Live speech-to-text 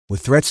With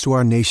threats to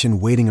our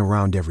nation waiting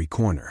around every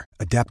corner,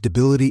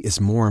 adaptability is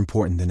more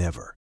important than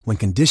ever. When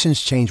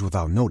conditions change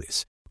without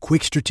notice,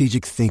 quick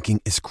strategic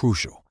thinking is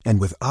crucial.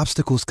 And with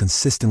obstacles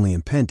consistently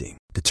impending,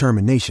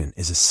 determination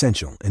is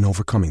essential in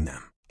overcoming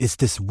them. It's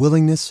this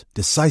willingness,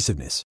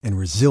 decisiveness, and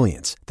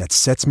resilience that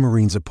sets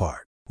Marines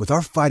apart. With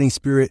our fighting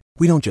spirit,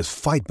 we don't just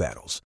fight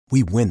battles,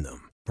 we win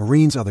them.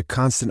 Marines are the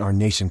constant our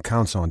nation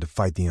counts on to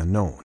fight the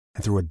unknown.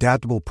 And through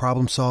adaptable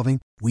problem solving,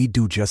 we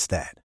do just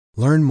that.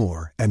 Learn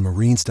more at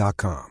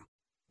marines.com.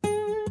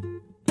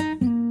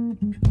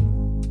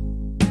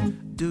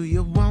 Do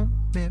you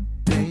want me,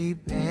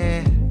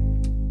 baby?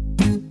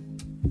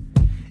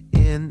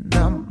 In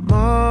the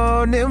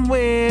morning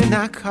when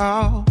I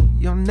call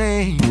your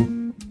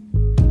name.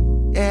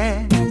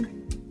 Yeah.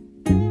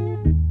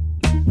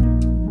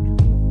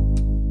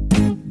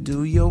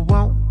 Do you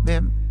want me,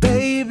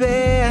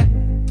 baby?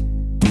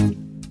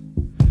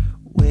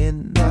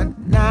 When the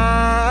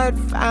night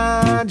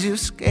finds you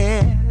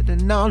scared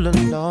and all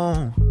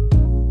alone.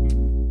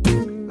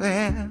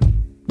 Well,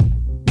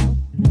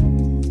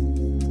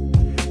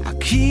 I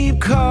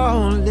keep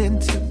calling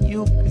till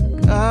you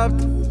pick up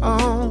the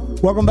phone.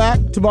 Welcome back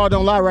to Ball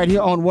Don't Lie right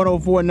here on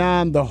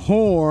 104.9 The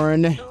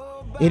Horn.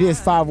 It is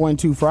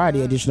 512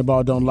 Friday edition of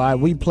Ball Don't Lie.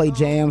 We play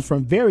jams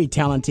from very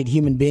talented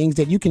human beings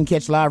that you can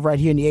catch live right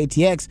here in the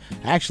ATX.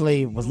 I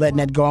actually was letting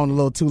that go on a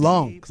little too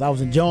long because I was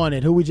enjoying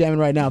it. Who we jamming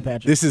right now,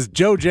 Patrick? This is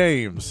Joe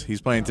James.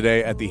 He's playing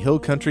today at the Hill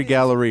Country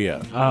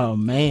Galleria. Oh,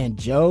 man.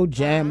 Joe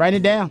James. Write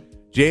it down.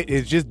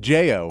 It's just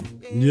J-O.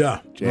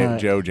 Yeah. Right.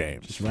 Joe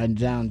James. Just writing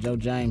down Joe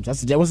James.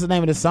 What's the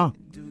name of this song?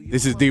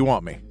 This is Do You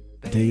Want Me?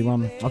 Do you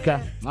want me? Okay.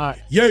 All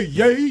right. Yay.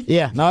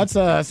 Yeah, no,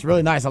 it's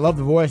really nice. I love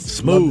the voice.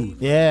 Smooth.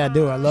 Yeah, I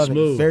do. I love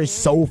Smooth. it. Very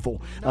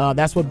soulful.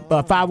 That's what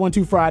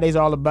 512 Fridays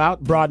are all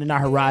about, broadening our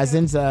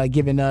horizons,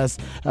 giving us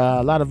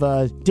a lot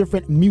of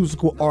different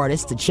musical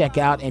artists to check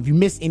out. And if you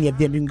miss any of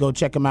them, you can go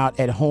check them out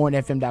at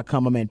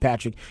hornfm.com. My man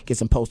Patrick gets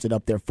them posted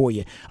up there for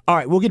you. All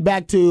right, we'll get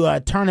back to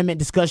tournament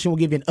discussion. We'll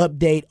give you an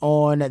update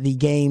on the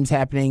games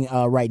happening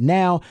right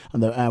now.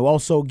 I'll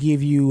also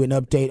give you an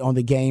update on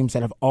the games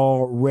that have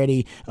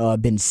already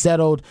been settled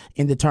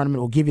in the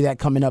tournament. We'll give you that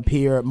coming up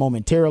here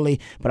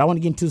momentarily. But I want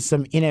to get into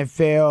some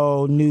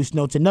NFL news,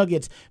 notes, and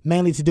nuggets,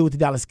 mainly to do with the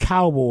Dallas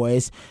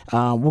Cowboys.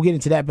 We'll get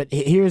into that. But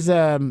here's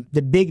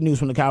the big news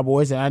from the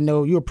Cowboys, and I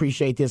know you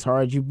appreciate this,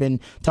 Hard. You've been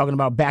talking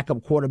about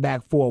backup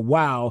quarterback for a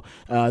while.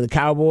 The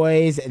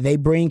Cowboys, they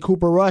bring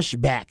Cooper Rush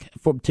back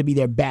to be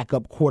their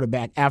backup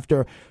quarterback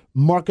after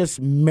Marcus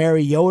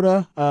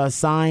Mariota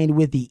signed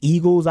with the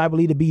Eagles, I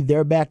believe, to be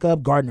their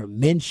backup. Gardner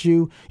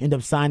Minshew ended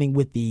up signing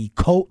with the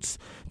Colts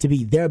to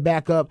be their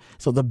backup.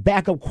 So the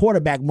backup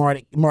quarterback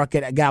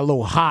market got a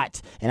little hot,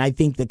 and I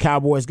think the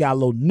Cowboys got a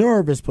little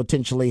nervous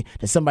potentially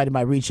that somebody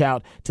might reach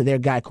out to their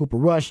guy, Cooper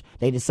Rush.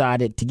 They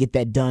decided to get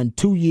that done.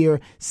 2-year,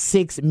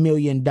 $6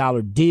 million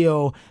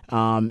deal.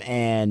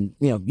 And,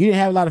 you didn't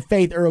have a lot of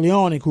faith early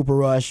on in Cooper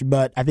Rush,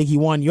 but I think he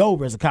won you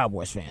over as a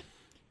Cowboys fan.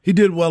 He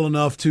did well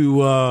enough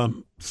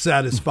to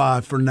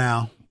satisfy for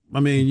now. I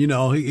mean,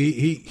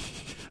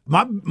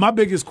 my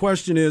biggest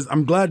question is,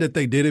 I'm glad that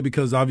they did it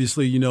because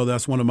obviously,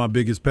 that's one of my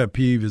biggest pet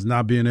peeves is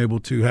not being able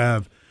to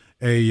have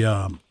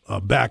a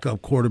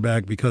backup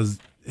quarterback, because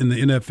in the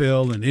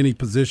NFL and any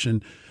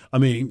position, I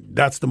mean,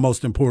 that's the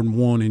most important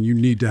one, and you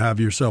need to have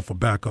yourself a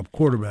backup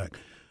quarterback.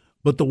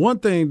 But the one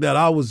thing that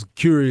I was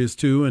curious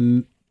to,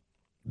 and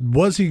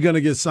was he going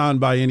to get signed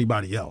by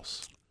anybody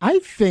else? I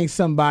think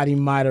somebody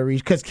might have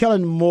reached, because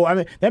Kellen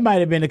Moore, that might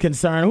have been a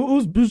concern.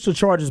 Who's the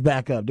Chargers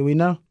backup? Do we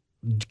know?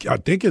 I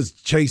think it's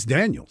Chase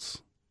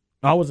Daniels.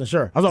 I wasn't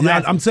sure.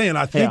 I'm saying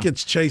I think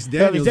it's Chase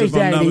Daniels. Chase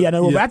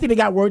Daniels, but I think they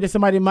got word that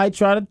somebody might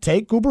try to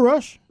take Cooper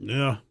Rush.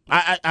 Yeah.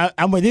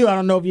 I'm with you. I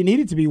don't know if you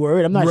needed to be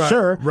worried. I'm not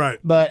sure. Right.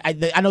 But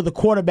I know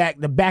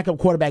the backup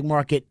quarterback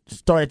market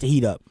started to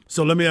heat up.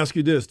 So let me ask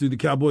you this. Do the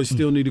Cowboys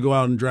still need to go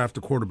out and draft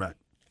a quarterback?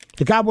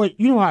 The Cowboys,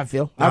 you know how I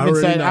feel. I've been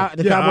saying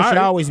the Cowboys should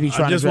always be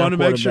trying to draft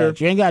quarterbacks. Sure.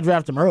 You ain't got to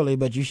draft them early,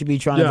 but you should be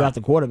trying to draft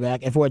a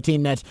quarterback. And for a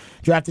team that's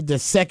drafted the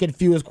second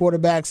fewest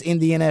quarterbacks in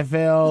the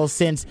NFL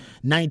since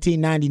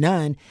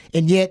 1999,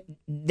 and yet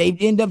they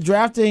end up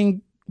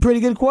drafting pretty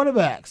good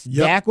quarterbacks.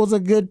 Yep. Dak was a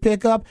good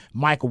pickup.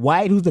 Mike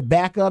White, who's the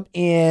backup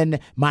in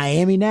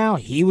Miami now,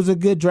 he was a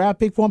good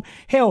draft pick for him.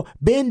 Hell,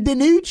 Ben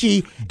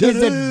DiNucci is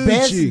the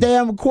best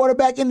damn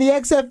quarterback in the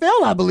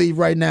XFL, I believe,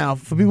 right now.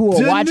 For people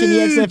who are watching the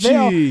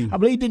XFL, I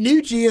believe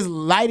DiNucci is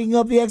lighting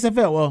up the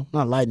XFL. Well,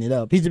 not lighting it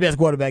up. He's the best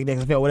quarterback in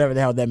the XFL, whatever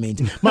the hell that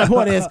means. My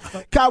point is,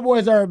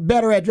 Cowboys are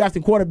better at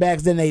drafting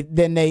quarterbacks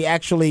than they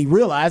actually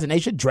realize, and they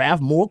should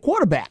draft more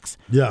quarterbacks.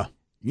 Yeah.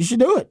 You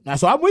should do it.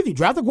 So I'm with you.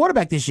 Draft a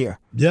quarterback this year.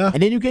 Yeah.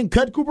 And then you can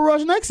cut Cooper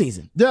Rush next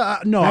season. Yeah,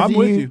 no, I'm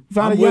with you.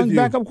 Find a young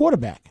backup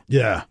quarterback.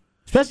 Yeah.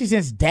 Especially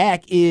since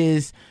Dak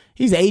he's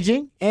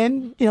aging,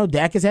 and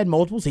Dak has had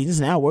multiple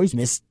seasons now where he's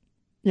missed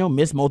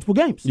multiple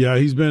games. Yeah,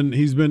 he's been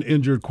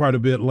injured quite a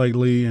bit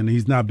lately, and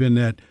he's not been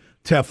that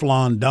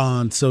Teflon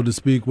Don, so to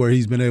speak, where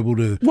he's been able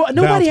to Well,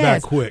 nobody bounce back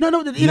has. quick.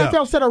 No, the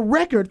NFL set a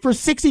record for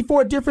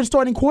 64 different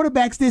starting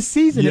quarterbacks this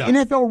season, an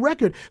NFL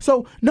record.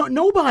 So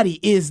nobody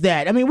is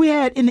that. I mean, we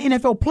had in the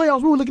NFL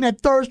playoffs, we were looking at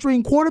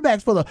third-string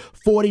quarterbacks for the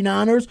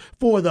 49ers,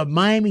 for the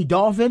Miami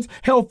Dolphins,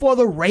 hell, for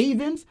the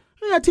Ravens.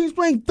 We got teams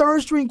playing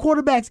third-string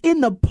quarterbacks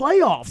in the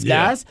playoffs,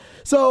 guys.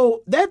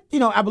 So that,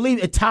 I believe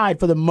it tied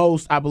for the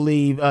most,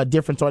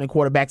 different starting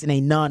quarterbacks in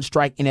a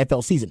non-strike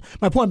NFL season.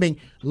 My point being,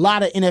 a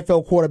lot of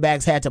NFL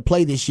quarterbacks had to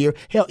play this year.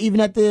 Hell, even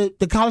at the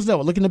college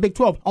level, look in the Big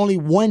 12, only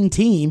one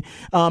team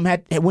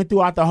had went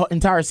throughout the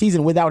entire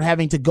season without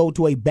having to go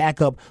to a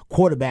backup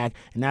quarterback,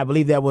 and I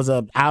believe that was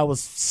a Iowa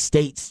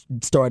State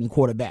starting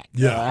quarterback.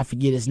 I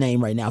forget his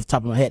name right now off the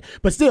top of my head.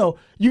 But still,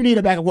 you need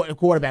a backup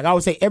quarterback. I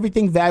always say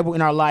everything valuable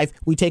in our life,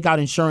 we take out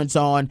insurance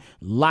on: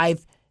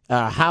 life,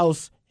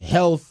 house,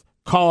 health,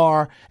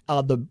 car.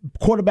 The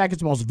quarterback is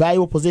the most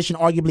valuable position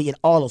arguably in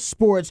all of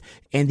sports,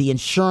 and the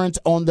insurance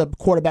on the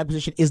quarterback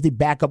position is the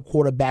backup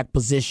quarterback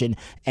position.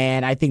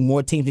 And I think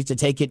more teams need to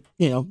take it,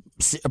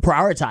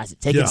 prioritize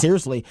it, take it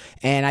seriously.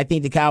 And I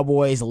think the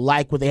Cowboys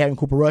like what they have in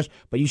Cooper Rush,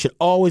 but you should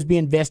always be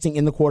investing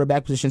in the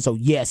quarterback position. So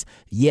yes,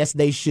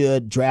 they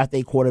should draft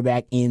a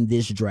quarterback in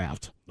this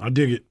draft. I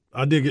dig it.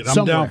 I'm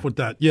down with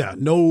that. Yeah,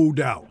 no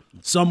doubt.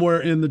 Somewhere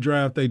in the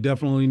draft, they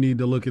definitely need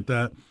to look at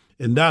that.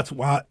 And that's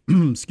why,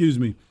 excuse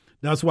me,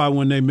 that's why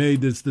when they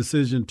made this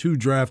decision to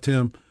draft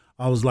him,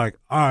 I was like,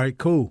 all right,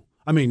 cool.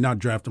 I mean, not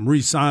draft him,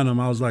 re-sign him.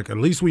 I was like, at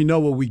least we know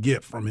what we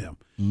get from him.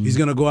 Mm-hmm. He's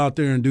going to go out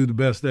there and do the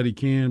best that he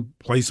can,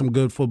 play some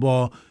good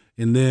football,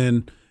 and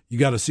then you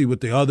got to see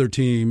what the other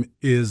team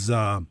is.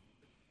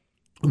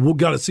 We've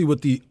got to see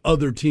what the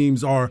other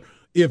teams are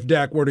if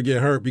Dak were to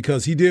get hurt,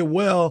 because he did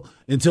well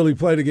until he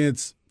played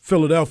against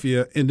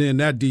Philadelphia, and then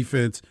that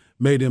defense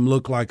made him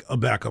look like a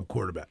backup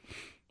quarterback.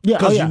 Yeah,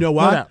 because you know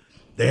why?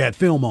 They had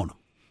film on him.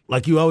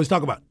 Like you always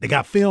talk about, they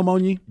got film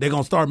on you. They're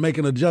going to start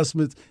making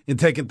adjustments and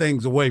taking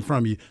things away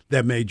from you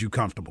that made you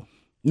comfortable.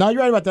 No,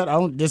 you're right about that. I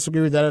don't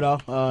disagree with that at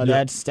all.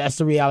 That's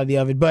the reality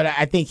of it. But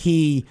I think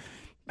he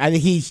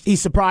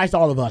surprised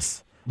all of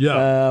us.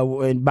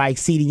 By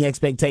exceeding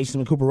expectations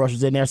when Cooper Rush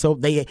was in there. So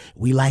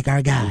we like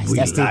our guys.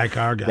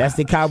 Our guys. That's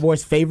the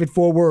Cowboys' favorite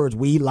 4 words.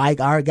 We like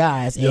our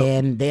guys. Yep.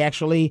 And they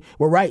actually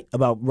were right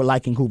about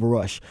liking Cooper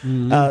Rush.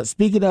 Mm-hmm.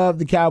 Speaking of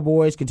the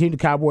Cowboys, continue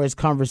the Cowboys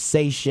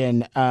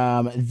conversation.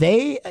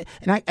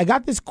 I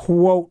got this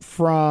quote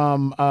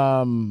from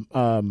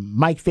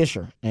Mike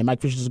Fisher. And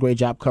Mike Fisher does a great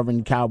job covering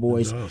the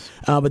Cowboys.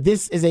 But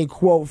this is a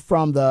quote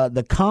from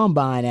the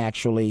Combine,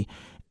 actually.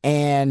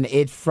 And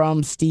it's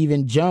from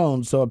Stephen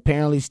Jones. So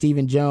apparently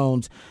Stephen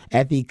Jones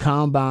at the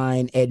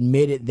Combine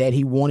admitted that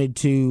he wanted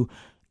to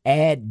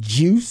add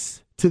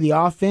juice to the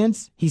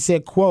offense. He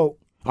said, quote,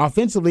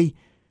 offensively,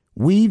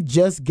 we've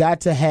just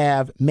got to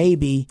have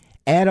maybe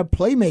add a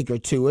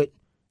playmaker to it,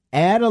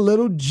 add a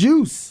little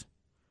juice,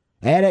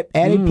 add a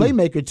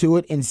playmaker to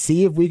it and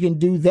see if we can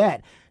do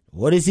that.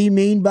 What does he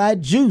mean by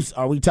juice?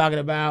 Are we talking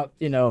about,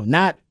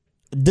 not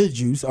the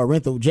juice or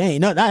Renthal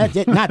Jane. No, not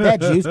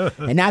that juice,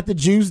 and not the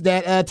juice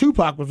that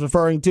Tupac was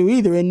referring to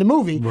either in the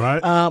movie.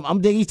 Right.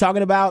 I'm thinking he's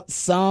talking about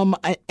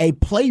a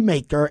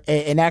playmaker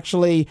and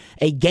actually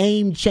a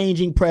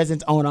game-changing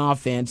presence on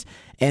offense.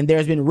 And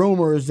there's been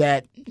rumors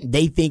that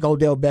they think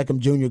Odell Beckham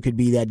Jr. could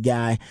be that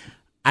guy.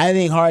 I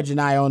think Harge and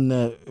I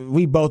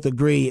we both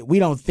agree. We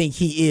don't think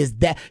he is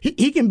that.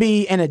 He can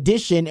be an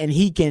addition and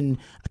he can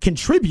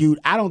contribute.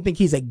 I don't think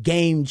he's a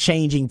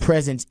game-changing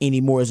presence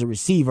anymore as a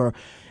receiver.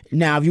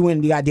 Now, if you went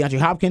and you got DeAndre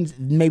Hopkins,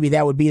 maybe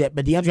that would be that.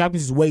 But DeAndre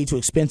Hopkins is way too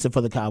expensive for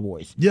the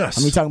Cowboys. Yes.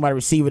 I mean, talking about a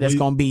receiver that's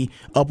going to be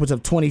upwards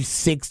of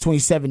 $26,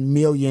 $27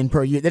 million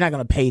per year. They're not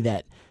going to pay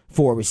that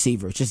for a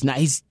receiver. It's just not.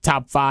 He's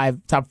top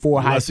 5, top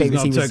 4 highest paid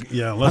receivers.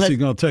 Unless he's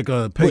going to take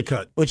a pay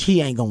cut. Which he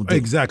ain't going to do.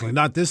 Exactly.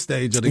 Not this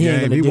stage of the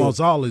game. He wants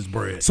all his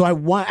bread. So I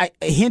wonder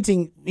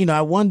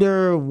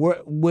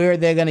where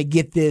they're going to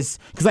get this.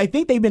 Because I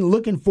think they've been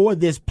looking for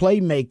this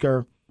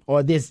playmaker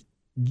or this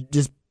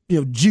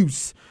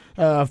juice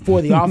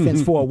for the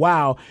offense for a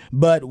while.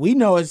 But we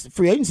know as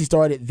free agency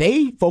started,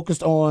 they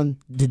focused on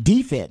the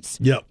defense.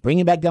 Yep.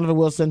 Bringing back Donovan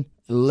Wilson,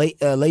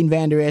 Leighton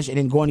Vander Esch, and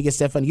then going to get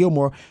Stephon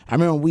Gilmore. I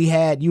remember you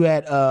had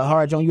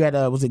Harge on, you had,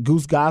 was it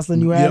Goose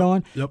Goslin you had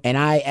on? Yep. And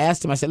I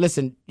asked him, I said,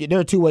 listen, there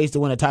are 2 ways to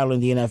win a title in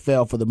the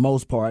NFL for the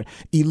most part.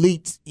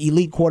 Elite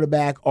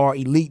quarterback or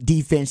elite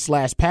defense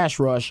 / pass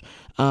rush.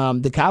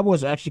 The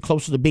Cowboys are actually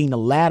closer to being the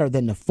latter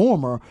than the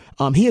former.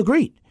 He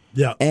agreed.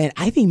 Yeah. And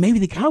I think maybe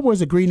the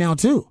Cowboys agree now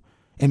too.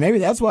 And maybe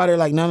that's why they're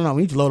like, no,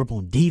 we need to load up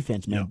on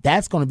defense, man. Yeah.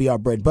 That's going to be our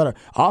bread and butter.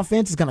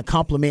 Offense is going to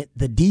complement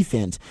the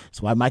defense.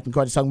 That's why Mike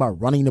McCarthy's talking about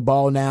running the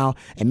ball now.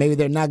 And maybe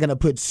they're not going to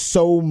put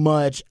so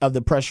much of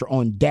the pressure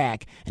on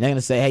Dak. And they're going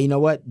to say, hey, you know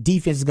what?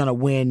 Defense is going to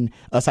win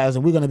us titles,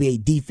 and we're going to be a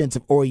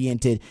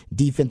defensive-oriented,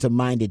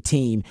 defensive-minded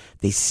team.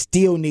 They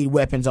still need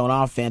weapons on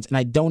offense, and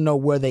I don't know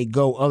where they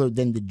go other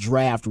than the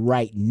draft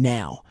right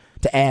now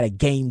to add a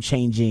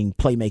game-changing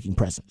playmaking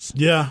presence.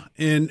 Yeah,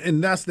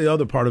 and that's the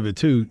other part of it,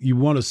 too. You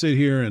want to sit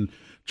here and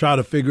try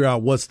to figure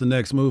out what's the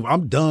next move.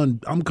 I'm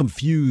done. I'm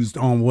confused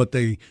on what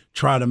they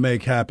try to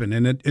make happen.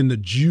 And in the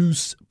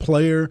Juice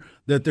player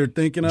that they're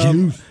thinking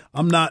of,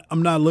 I'm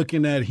not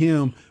looking at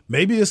him.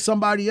 Maybe it's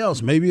somebody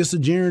else. Maybe it's a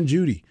Jaron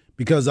Jeudy,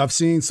 because I've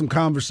seen some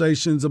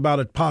conversations about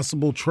a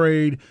possible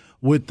trade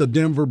with the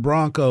Denver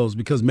Broncos,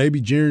 because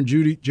maybe Jared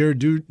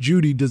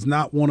Jeudy does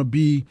not want to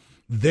be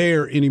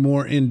there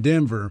anymore in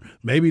Denver.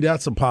 Maybe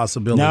that's a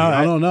possibility. No,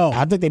 I don't know.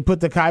 I think they put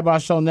the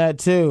kibosh on that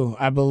too.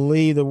 I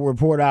believe the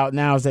report out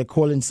now is that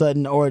Courtland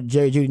Sutton or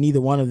Jerry Jeudy, neither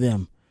one of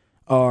them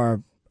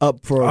are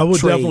up for I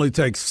would trade. definitely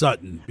take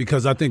Sutton,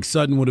 because I think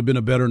Sutton would have been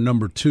a better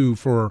number 2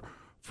 for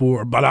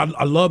but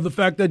I love the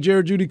fact that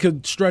Jared Jeudy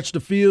could stretch the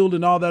field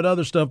and all that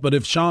other stuff. But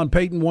if Sean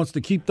Payton wants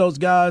to keep those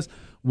guys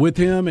with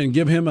him and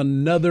give him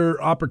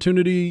another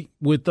opportunity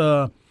with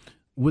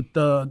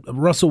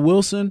Russell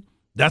Wilson,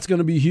 that's going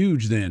to be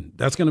huge then.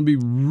 That's going to be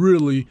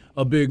really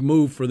a big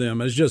move for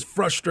them. It's just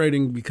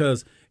frustrating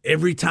because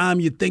every time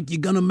you think you're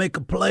going to make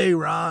a play,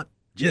 Rod,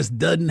 just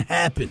doesn't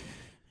happen.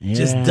 Yeah.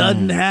 Just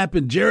doesn't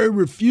happen. Jerry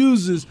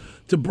refuses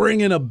to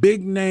bring in a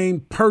big-name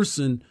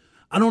person.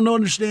 I don't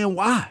understand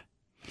why.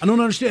 I don't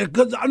understand,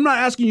 because I'm not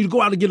asking you to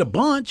go out and get a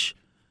bunch.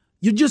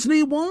 You just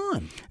need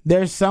one.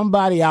 There's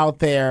somebody out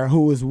there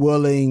who is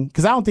willing,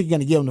 because I don't think you're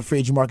going to get on the free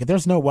agent market.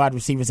 There's no wide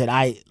receivers that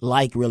I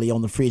like really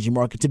on the free agent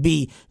market to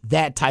be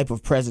that type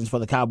of presence for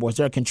the Cowboys.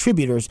 There are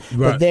contributors,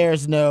 right, but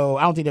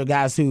I don't think there are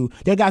guys who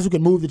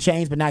can move the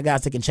chains, but not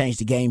guys that can change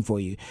the game for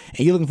you. And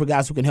you're looking for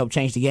guys who can help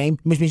change the game,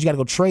 which means you got to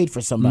go trade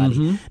for somebody.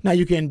 Mm-hmm. Now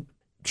you can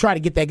try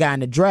to get that guy in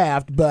the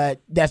draft, but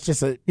that's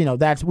just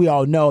we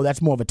all know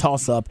that's more of a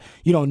toss-up.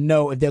 You don't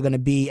know if they're going to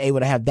be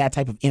able to have that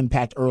type of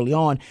impact early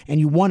on, and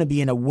you want to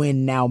be in a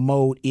win-now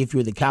mode if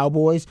you're the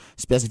Cowboys,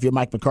 especially if you're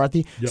Mike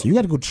McCarthy. Yep. So you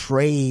got to go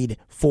trade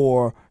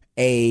for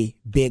a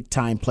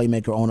big-time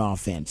playmaker on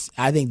offense.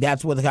 I think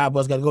that's where the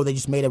Cowboys got to go. They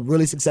just made a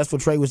really successful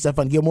trade with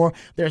Stephon Gilmore.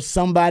 There's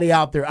somebody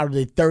out there out of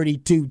the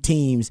 32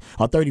 teams,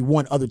 or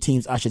 31 other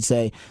teams, I should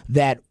say,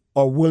 that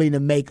are willing to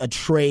make a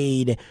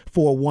trade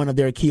for one of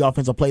their key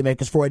offensive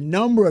playmakers for a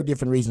number of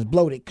different reasons.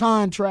 Bloated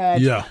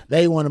contracts. Yeah.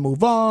 They want to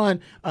move on.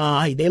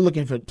 They're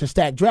looking to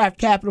stack draft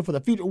capital for the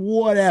future,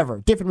 whatever.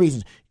 Different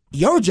reasons.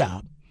 Your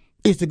job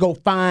is to go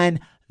find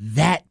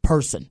that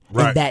person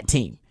in that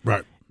team.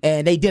 Right.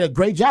 And they did a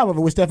great job of it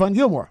with Stephon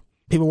Gilmore.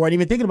 People weren't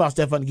even thinking about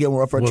Stephon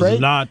Gilmore for a trade.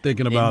 Was not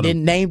thinking about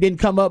him. Name didn't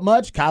come up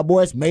much.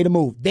 Cowboys made a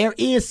move. There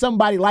is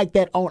somebody like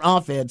that on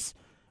offense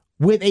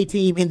with a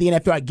team in the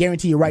NFL, I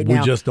guarantee you right now.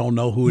 We just don't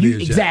know who it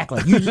is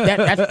exactly. yet.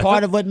 That's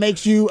part of what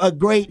makes you a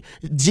great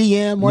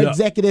GM or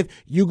executive.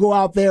 You go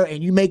out there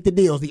and you make the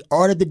deals, the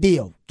art of the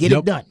deal. Get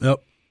it done.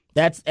 Yep.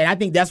 And I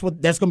think that's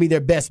going to be their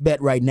best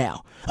bet right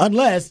now.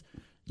 Unless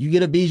you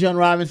get a Bijan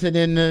Robinson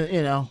in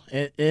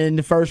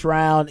the first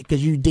round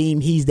because you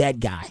deem he's that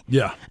guy.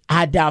 Yeah.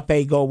 I doubt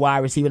they go wide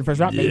receiver in the first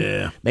round.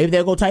 Yeah. Maybe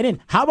they'll go tight end.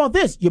 How about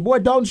this? Your boy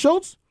Dalton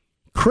Schultz?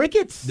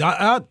 Crickets?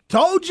 I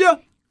told you.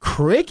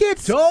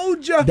 Crickets?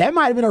 Told you. That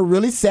might have been a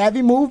really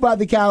savvy move by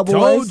the Cowboys.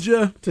 Told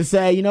you. To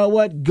say, you know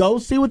what, go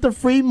see what the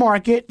free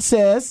market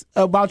says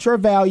about your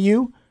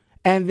value,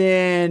 and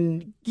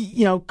then,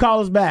 call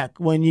us back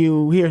when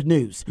you hear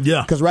news.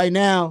 Yeah. Because right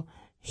now,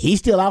 he's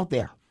still out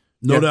there.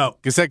 No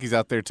doubt. Gesicki's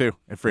out there, too,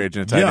 at free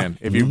agent tight end.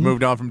 If you've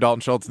moved on from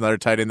Dalton Schultz, another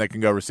tight end that can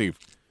go receive.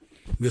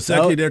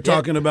 Gesicki, they're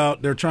talking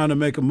about, they're trying to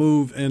make a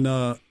move, and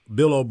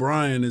Bill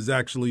O'Brien has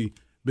actually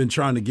been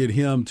trying to get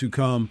him to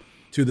come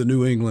to the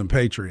New England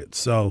Patriots.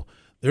 So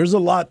there's a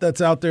lot that's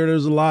out there.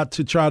 There's a lot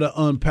to try to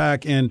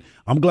unpack, and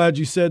I'm glad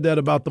you said that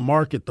about the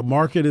market. The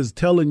market is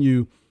telling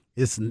you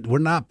we're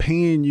not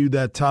paying you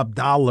that top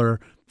dollar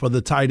for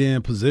the tight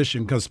end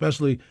position, because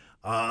especially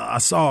I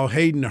saw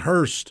Hayden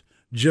Hurst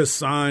just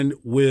signed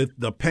with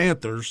the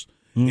Panthers,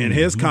 and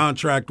his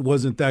contract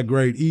wasn't that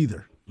great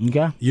either.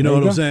 Okay. You know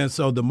what I'm saying?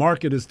 So the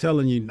market is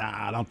telling you,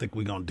 I don't think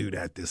we're going to do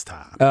that this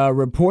time.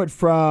 Report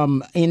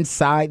from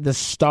Inside the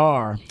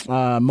Star,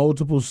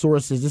 multiple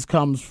sources. This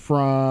comes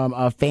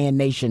from Fan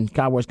Nation,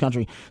 Cowboys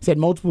Country. Said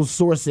multiple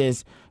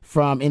sources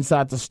from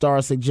Inside the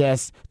Star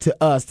suggest to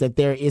us that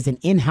there is an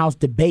in-house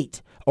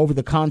debate over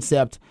the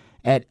concept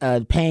at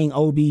paying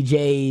OBJ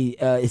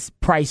his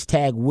price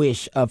tag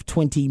wish of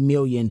 $20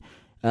 million.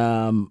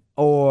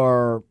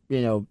 Or,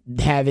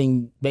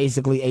 having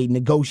basically a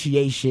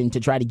negotiation to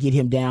try to get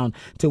him down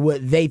to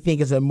what they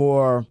think is a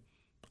more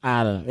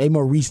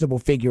reasonable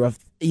figure of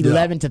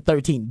 11 to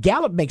 13.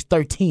 Gallup makes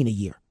 13 a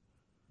year.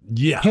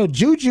 Yeah. Hell,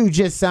 Juju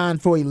just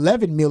signed for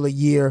 $11 million a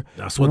year.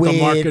 That's what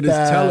the market is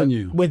telling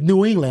you. With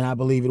New England, I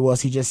believe it was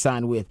he just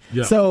signed with.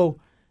 Yeah. So,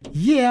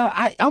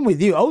 I'm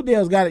with you.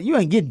 Odell's got it. You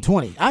ain't getting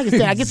 20. I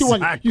understand. I guess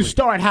you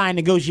start high in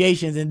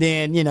negotiations and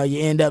then, you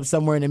end up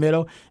somewhere in the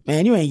middle.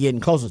 Man, you ain't getting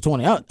close to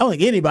 20. I don't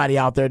think anybody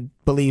out there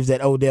believes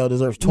that Odell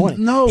deserves 20.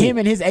 No. Him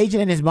and his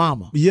agent and his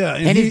mama. Yeah.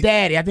 And his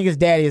daddy. I think his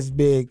daddy is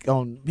big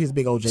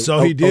OJ.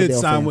 So he did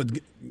Odell sign fan.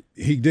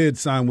 He did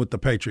sign with the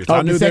Patriots. Oh,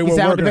 I knew they were signed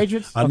with working. the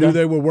Patriots? I knew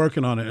they were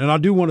working on it. And I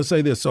do want to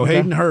say this. So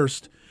Hayden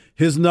Hurst,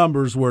 his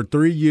numbers were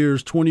 3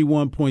 years,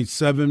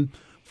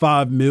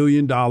 $21.75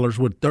 million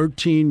with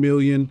 $13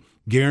 million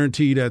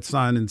guaranteed at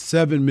signing,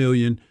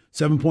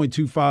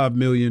 $7.25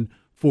 million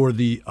for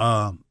the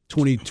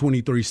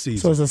 2023 season.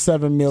 So it's a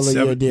 $7 million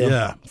a year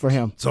deal for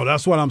him. So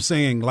that's what I'm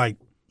saying. Like,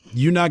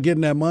 you're not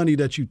getting that money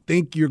that you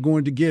think you're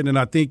going to get, and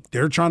I think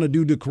they're trying to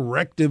do the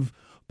corrective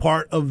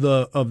part of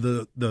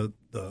the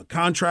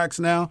contracts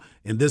now,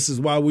 and this is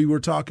why we were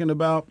talking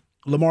about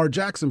Lamar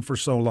Jackson for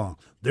so long.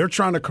 They're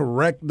trying to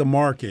correct the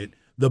market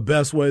the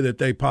best way that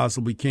they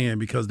possibly can,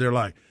 because they're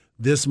like,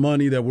 this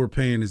money that we're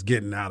paying is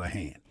getting out of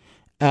hand.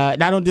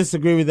 And I don't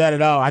disagree with that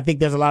at all. I think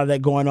there's a lot of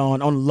that going on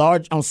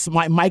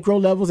micro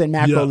levels and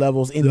macro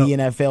levels in the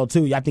NFL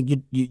too. I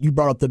think you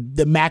brought up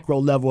the macro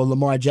level of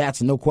Lamar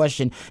Jackson, no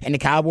question. And the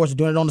Cowboys are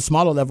doing it on the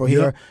smaller level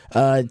here,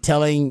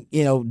 telling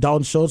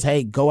Dalton Schultz,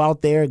 hey, go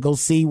out there, go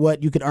see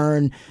what you could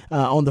earn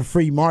on the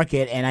free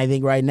market. And I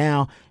think right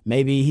now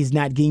maybe he's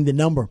not getting the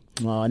number,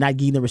 not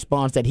getting the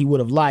response that he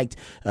would have liked.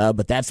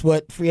 But that's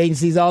what free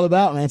agency is all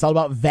about, man. It's all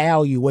about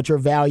value, what your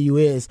value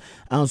is.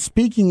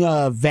 Speaking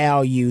of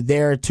value,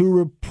 there are two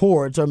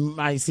reports.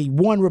 I see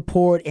one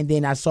report, and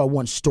then I saw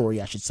one story,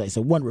 I should say.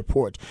 So one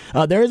report.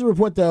 There is a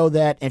report, though,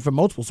 that, and from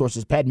multiple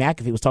sources, Pat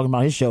McAfee was talking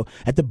about his show,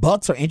 that the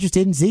Bucs are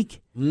interested in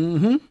Zeke.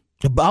 Mm-hmm.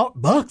 About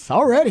Bucs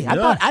already.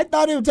 Yeah. I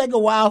thought it would take a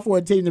while for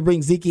a team to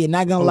bring Zeke in.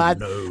 Not gonna lie,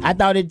 no. I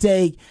thought it'd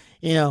take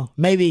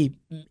maybe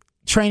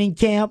training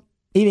camp,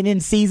 even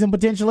in season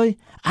potentially.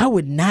 I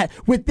would not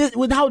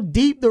with how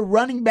deep the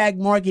running back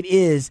market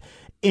is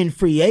in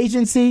free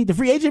agency. The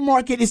free agent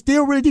market is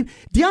still really deep.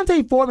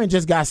 Deontay Foreman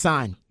just got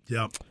signed.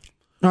 Yep.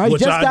 All right,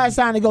 got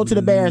signed to go to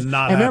the Bears. And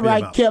remember,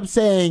 I kept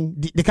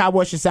saying the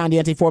Cowboys should sign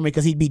Deontay Foreman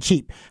because he'd be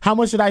cheap. How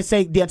much did I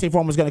say Deontay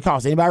Foreman was going to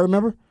cost? Anybody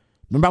remember?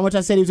 Remember how much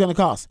I said he was going to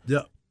cost?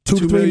 Yep. $2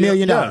 to $3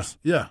 million.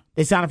 Yeah.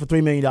 They signed him for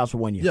 $3 million for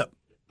 1 year. Yep.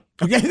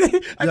 Okay,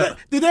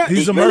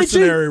 he's a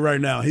mercenary right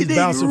now. He's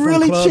bouncing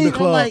from club to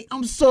club.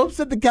 I'm so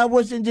upset the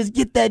Cowboys didn't just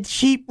get that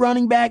cheap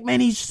running back.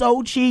 Man, he's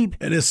so cheap.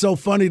 And it's so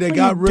funny they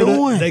got rid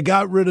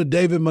of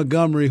David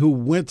Montgomery, who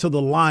went to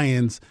the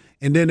Lions,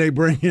 and then they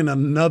bring in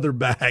another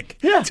back.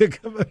 Yeah.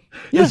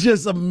 It's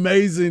just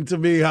amazing to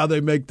me how they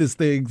make this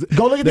thing.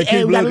 Go look at the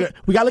age.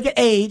 We got to look at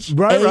age.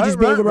 Age is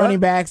big with running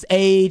backs.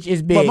 Age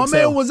is big. But my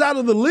man was out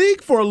of the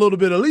league for a little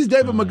bit. At least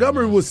David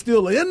Montgomery was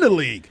still in the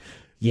league.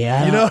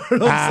 Yeah, you know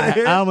what I'm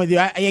saying? I'm with you.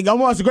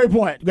 That's a great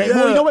point. Well,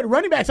 you know what?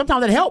 Running back,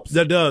 sometimes that helps.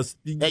 That does.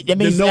 That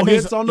means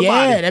hits on the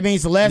body. Yeah, that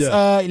means less.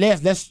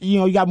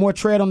 You got more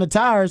tread on the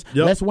tires,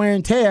 less wear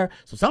and tear.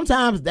 So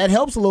sometimes that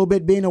helps a little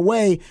bit being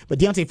away. But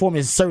Deontay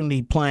Foreman is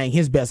certainly playing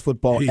his best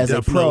football as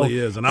a pro. He definitely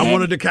is, and I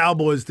wanted the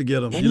Cowboys to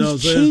get him. And you know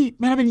he's cheap,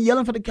 man. I've been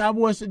yelling for the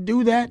Cowboys to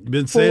do that.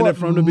 Been saying it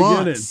from the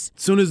beginning. As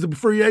soon as the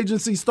free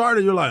agency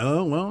started, you're like,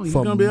 oh well, he's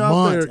gonna be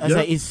out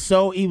there.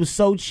 He was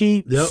so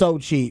cheap, so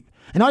cheap.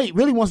 And all he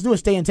really wants to do is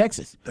stay in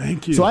Texas.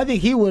 Thank you. So I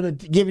think he would have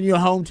given you a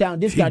hometown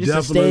discount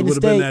just to stay in the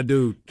state. Been that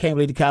dude. Can't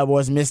believe the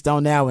Cowboys missed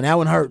on that one. That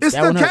one hurts. It's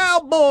the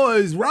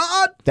Cowboys,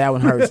 Rod. That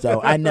one hurts,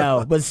 though. I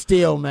know. But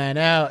still, man,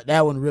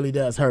 that one really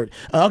does hurt.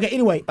 Okay,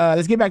 anyway,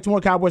 let's get back to more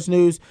Cowboys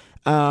news.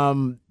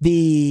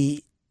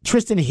 The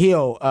Tristan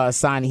Hill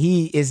signing,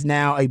 he is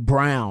now a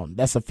Brown.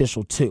 That's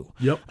official, too.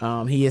 Yep.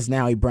 He is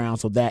now a Brown,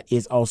 so that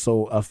is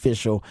also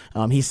official.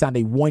 He signed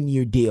a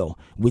 1-year deal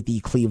with the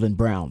Cleveland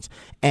Browns.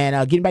 And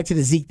getting back to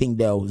the Zeke thing,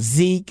 though,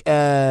 Zeke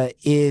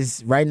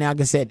is right now,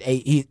 like I said,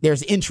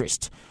 there's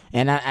interest.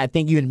 And I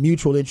think even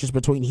mutual interest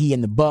between he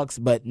and the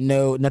Bucs, but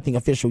nothing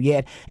official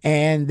yet.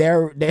 And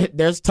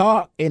there's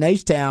talk in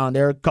H-Town.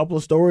 There are a couple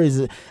of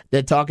stories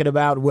that talking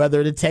about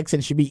whether the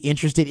Texans should be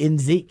interested in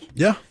Zeke.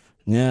 Yeah.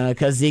 Yeah,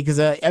 because Zeke is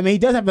he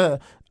does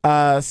have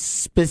a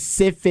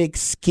specific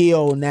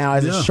skill now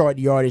as a short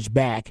yardage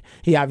back.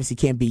 He obviously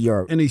can't be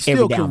and he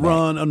still can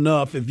run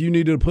enough. If you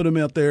needed to put him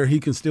out there, he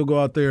can still go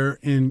out there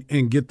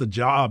and get the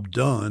job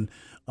done.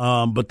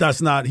 But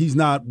he's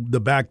not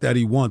the back that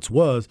he once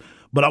was.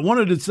 But I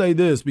wanted to say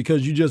this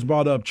because you just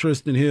brought up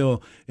Tristan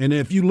Hill. And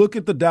if you look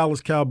at the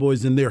Dallas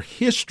Cowboys and their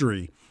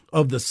history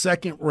of the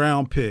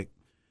second-round pick,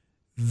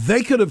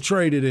 they could have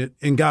traded it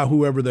and got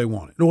whoever they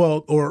wanted,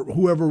 or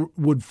whoever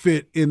would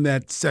fit in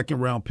that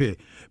second-round pick.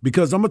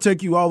 Because I'm going to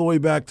take you all the way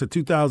back to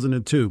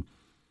 2002.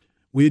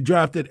 We had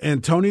drafted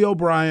Antonio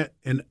Bryant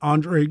and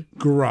Andre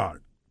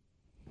Gerard,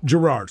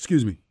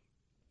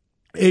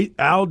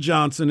 Al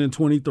Johnson in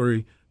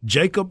 23,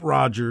 Jacob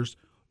Rogers,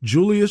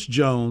 Julius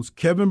Jones,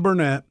 Kevin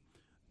Burnett,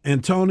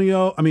 Anthony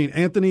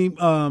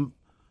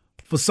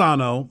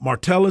Fasano,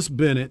 Martellus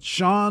Bennett,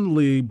 Sean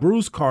Lee,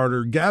 Bruce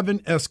Carter,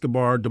 Gavin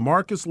Escobar,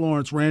 DeMarcus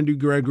Lawrence, Randy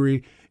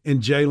Gregory,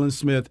 and Jalen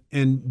Smith,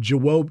 and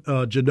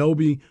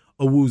Jadobi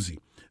Awuzie.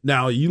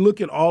 Now, you look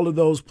at all of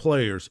those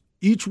players,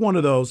 each one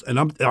of those,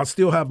 and I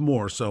still have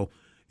more. So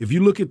if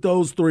you look at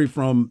those three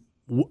from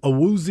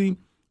Awuzie,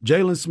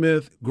 Jalen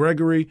Smith,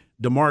 Gregory,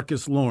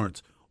 DeMarcus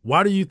Lawrence,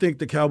 why do you think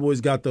the Cowboys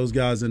got those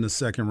guys in the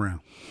second round?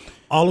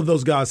 All of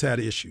those guys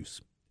had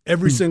issues.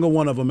 Every single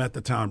one of them at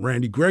the time.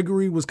 Randy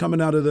Gregory was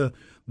coming out of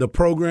the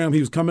program. He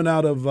was coming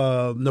out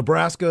of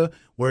Nebraska,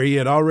 where he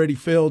had already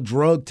failed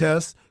drug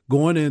tests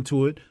going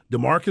into it.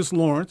 DeMarcus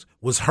Lawrence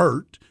was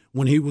hurt,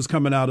 when he was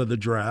coming out of the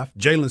draft.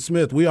 Jalen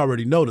Smith, we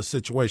already know the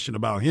situation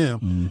about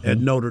him at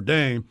Notre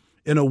Dame.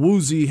 And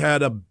Awuzie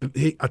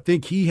I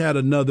think he had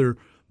another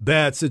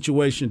bad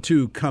situation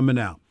too coming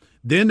out.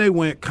 Then they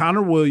went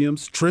Connor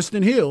Williams,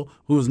 Tristan Hill,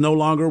 who is no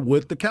longer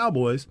with the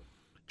Cowboys,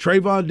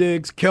 Trayvon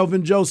Diggs,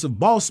 Kelvin Joseph,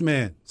 boss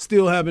man,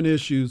 still having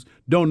issues.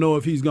 Don't know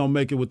if he's going to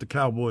make it with the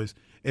Cowboys,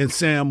 and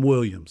Sam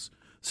Williams.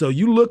 So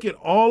you look at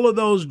all of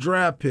those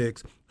draft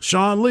picks.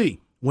 Sean Lee,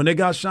 when they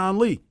got Sean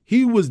Lee,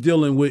 he was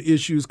dealing with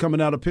issues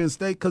coming out of Penn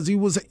State because he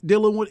was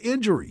dealing with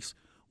injuries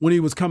when he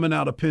was coming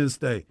out of Penn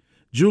State.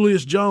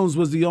 Julius Jones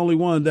was the only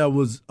one that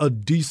was a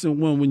decent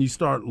one when you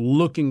start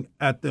looking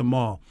at them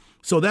all.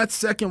 So that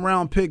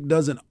second-round pick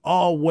does not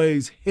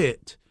always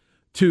hit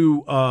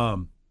for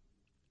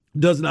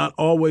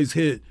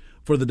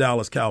the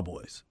Dallas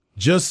Cowboys.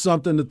 Just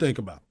something to think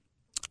about.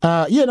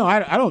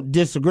 I don't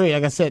disagree.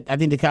 Like I said, I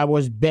think the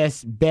Cowboys'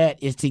 best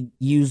bet is to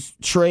use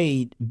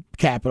trade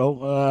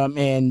capital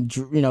and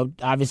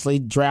obviously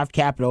draft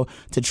capital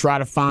to try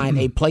to find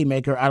a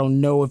playmaker. I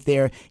don't know if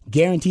they're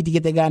guaranteed to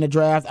get that guy in the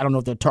draft. I don't know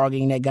if they're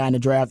targeting that guy in the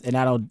draft, and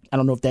I don't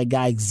know if that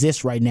guy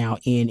exists right now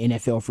in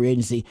NFL free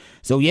agency.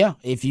 So yeah,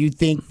 if you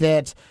think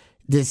that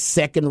the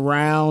second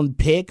round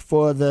pick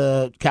for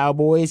the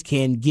Cowboys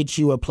can get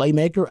you a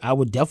playmaker, I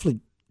would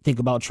definitely think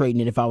about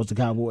trading it if I was the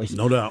Cowboys.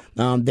 No doubt.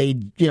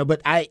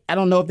 But I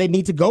don't know if they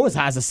need to go as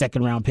high as a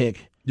second round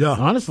pick. Yeah.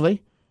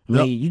 Honestly. I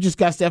mean, you just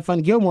got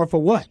Stephon Gilmore for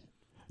what?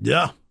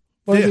 Yeah.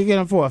 What did you get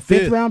him for? A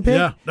fifth round pick?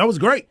 Yeah. That was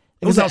great.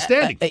 It was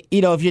outstanding.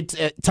 If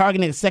you're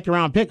targeting a second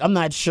round pick, I'm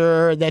not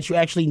sure that you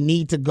actually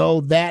need to go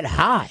that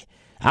high.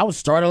 I would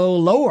start a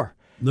little lower.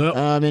 Yep.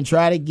 And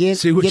try to get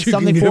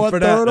something get for a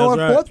third or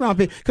right. fourth round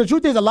pick. Because the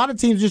truth is, a lot of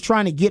teams just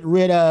trying to get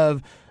rid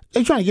of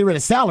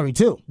salary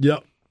too.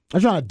 Yep. They're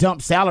trying to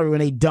dump salary when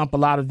they dump a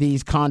lot of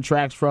these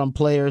contracts from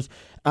players.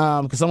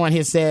 Because someone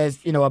here says,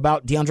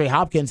 about DeAndre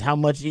Hopkins, how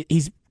much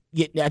he's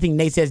getting. I think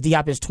Nate says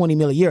D-Hop is $20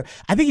 million a year.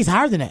 I think he's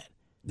higher than that.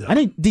 Yeah. I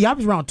think D-Hop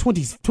is around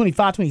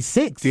 25,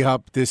 26.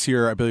 D-Hop this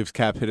year, I believe his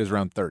cap hit is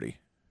around 30.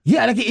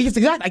 Yeah,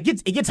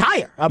 it gets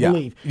higher, I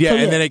believe. Yeah,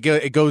 and then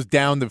it goes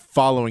down the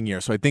following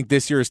year. So I think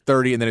this year is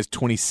 30, and then it's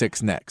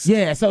 26 next.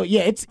 Yeah, so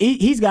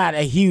he's got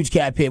a huge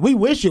cap hit. We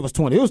wish it was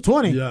 20. It was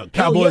 20. Yeah,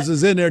 Cowboys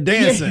is in there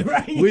dancing. Yeah,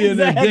 right, in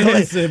there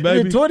dancing,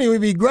 baby. 20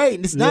 would be great.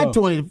 It's not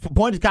 20. The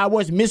point is,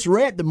 Cowboys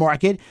misread the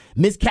market,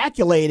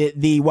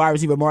 miscalculated the wide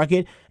receiver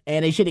market,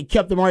 and they should have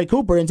kept Amari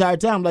Cooper the entire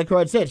time, like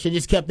Crud said. Should have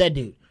just kept that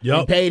dude. Yep.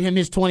 And paid him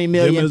his $20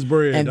 million. His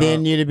bread, and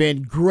then you'd have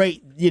been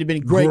great. You'd have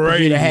been great if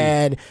you'd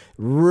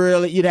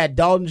have had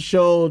Dalton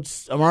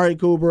Schultz, Amari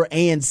Cooper,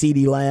 and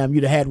CeeDee Lamb.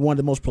 You'd have had one of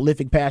the most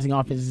prolific passing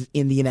offenses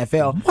in the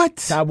NFL.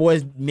 What?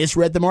 Cowboys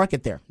misread the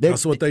market there.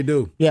 That's what they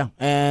do. Yeah,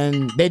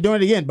 and they're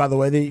doing it again, by the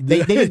way.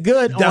 They did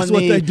good That's on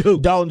what the they do.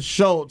 Dalton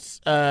Schultz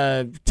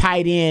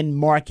tight end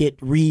market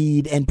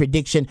read and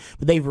prediction,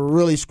 but they've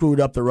really screwed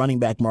up the running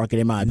back market,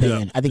 in my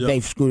opinion. I think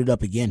they've screwed it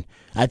up again.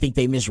 I think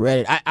they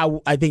misread it.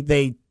 I think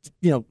they,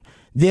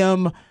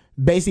 them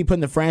basically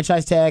putting the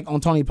franchise tag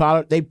on Tony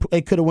Pollard, they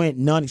could have went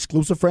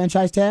non-exclusive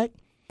franchise tag,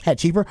 had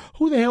cheaper.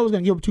 Who the hell was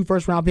going to give up 2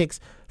 first-round picks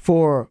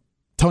for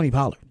Tony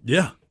Pollard?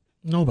 Yeah.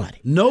 Nobody.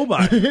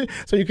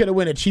 So you could have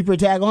went a cheaper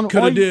tag on him.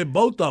 Could have did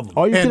both of them.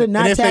 Or you could have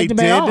not tagged him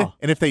at all.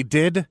 And if they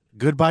did,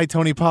 goodbye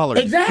Tony Pollard.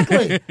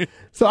 Exactly.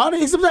 So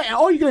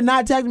or you could have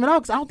not tagged him at all,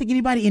 because I don't think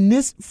anybody in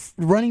this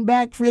running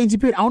back free agency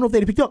period, I don't know if they'd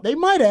have picked up. They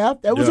might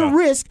have. That was a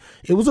risk.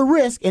 It was a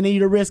risk, and then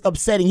you'd risk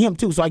upsetting him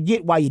too. So I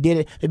get why you did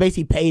it. They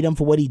basically paid him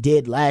for what he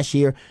did last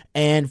year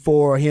and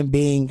for him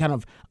being kind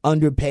of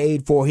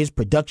underpaid for his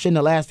production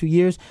the last few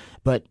years.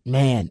 But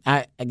man,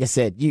 like I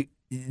said,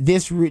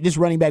 this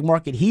running back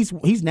market, he's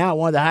now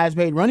one of the highest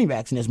paid running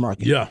backs in this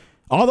market. Yeah.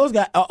 All those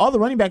guys, all the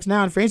running backs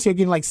now in free agency are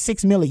getting like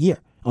 $6 million a year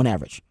on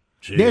average.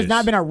 Jeez. There's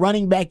not been a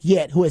running back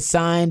yet who has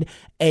signed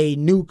a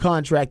new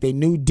contract, a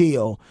new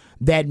deal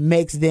that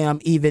makes them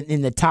even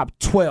in the top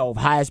 12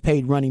 highest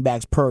paid running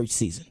backs per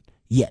season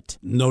yet.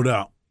 No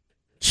doubt.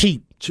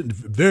 Cheap.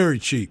 Very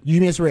cheap.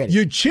 You misread it.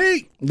 You're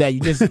cheap. Yeah, you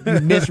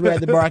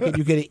misread the market.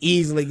 You could have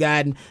easily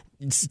gotten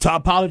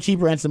Pollard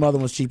cheaper and some other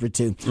ones cheaper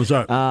too. That's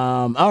right.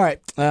 All right.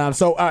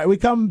 So we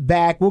come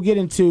back. We'll get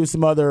into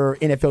some other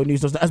NFL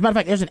news. As a matter of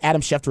fact, there's an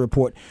Adam Schefter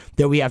report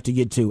that we have to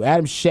get to.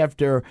 Adam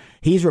Schefter,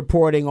 he's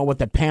reporting on what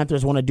the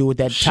Panthers want to do with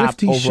that top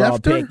overall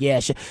pick. Yeah,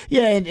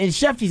 and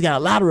Schefter's got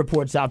a lot of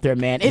reports out there,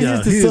 man.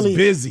 It's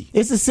busy.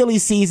 It's a silly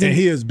season. And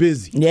he is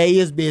busy. Yeah, he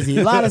is busy.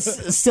 A lot of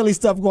silly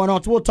stuff going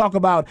on. So we'll talk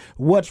about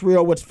what's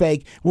real, what's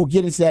fake. We'll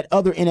get into that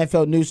other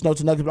NFL news, notes,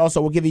 and nuggets, but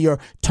also we'll give you your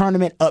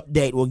tournament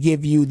update. We'll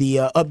give you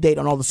the update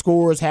on all the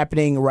scores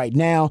happening right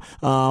now.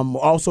 We'll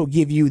also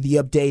give you the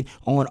update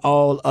on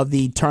all of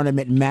the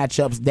tournament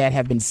matchups that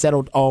have been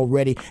settled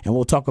already, and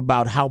we'll talk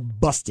about how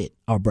busted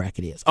our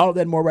bracket is. All of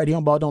that and more right here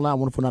on Ball Don't Lie,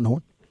 104.9 The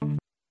Horn.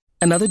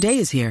 Another day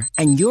is here,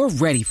 and you're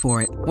ready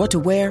for it. What to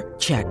wear?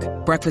 Check.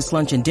 Breakfast,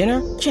 lunch, and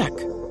dinner? Check.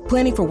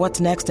 Planning for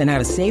what's next and how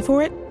to save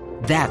for it?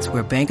 That's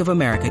where Bank of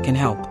America can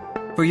help.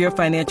 For your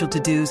financial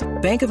to-dos,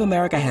 Bank of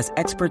America has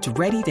experts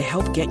ready to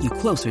help get you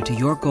closer to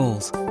your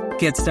goals.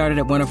 Get started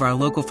at one of our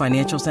local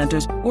financial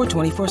centers or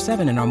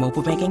 24/7 in our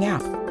mobile banking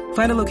app.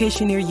 Find a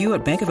location near you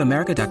at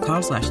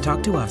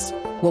bankofamerica.com/talktous.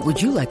 What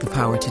would you like the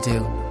power to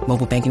do?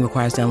 Mobile banking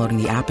requires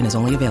downloading the app and is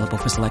only available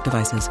for select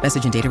devices.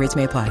 Message and data rates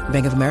may apply.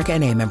 Bank of America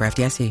N.A., member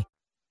FDIC.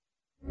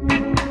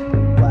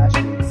 Last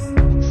week,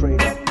 to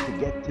trade up to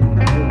get to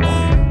number one,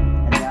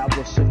 and now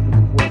they'll sift through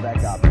the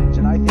quarterback options.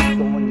 And I think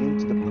going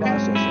into the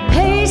process,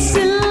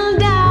 pacing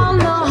down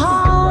the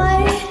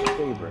hallway,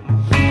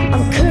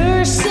 I'm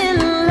cursing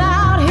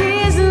out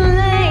his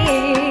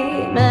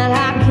name, and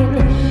I can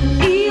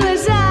feel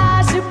his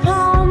eyes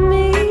upon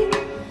me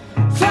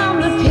from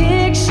the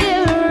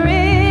picture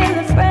in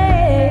the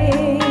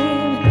frame.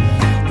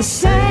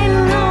 This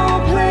ain't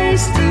no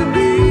place to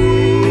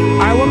be. All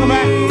right, welcome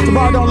back to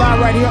Ball Don't Lie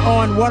right here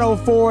on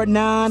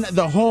 104.9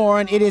 The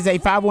Horn. It is a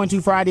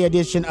 512 Friday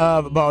edition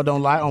of Ball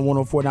Don't Lie on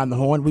 104.9 The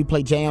Horn. We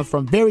play jams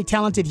from very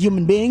talented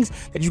human beings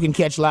that you can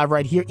catch live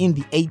right here in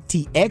the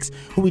ATX.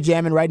 Who we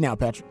jamming right now,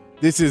 Patrick?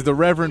 This is the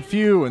Reverend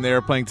Few, and they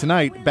are playing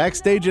tonight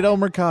backstage at El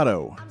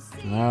Mercado.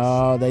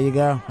 Oh, there you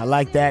go. I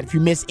like that. If you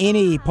miss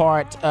any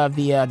part of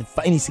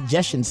any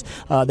suggestions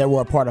that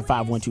were a part of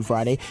 512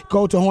 Friday,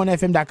 go to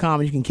hornfm.com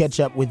and you can catch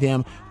up with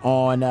them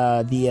on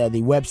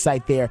the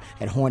website there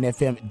at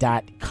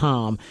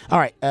hornfm.com. All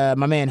right,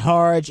 my man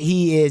Harge,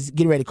 he is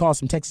getting ready to call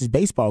some Texas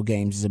baseball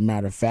games, as a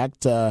matter of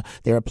fact.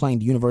 They're playing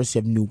the University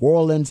of New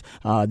Orleans.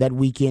 That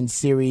weekend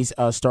series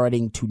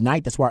starting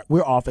tonight. That's why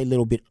we're off a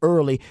little bit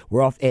early.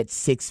 We're off at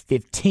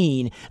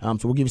 6:15. So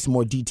we'll give you some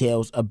more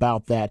details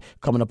about that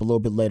coming up a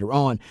little bit later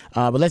on.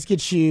 But let's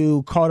get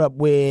you caught up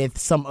with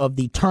some of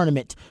the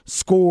tournament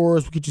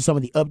scores. We'll get you some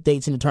of the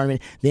updates in the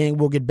tournament. Then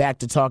we'll get back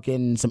to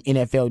talking some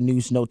NFL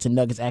news, notes, and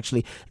nuggets.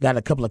 Actually, got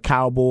a couple of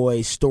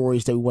Cowboys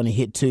stories that we want to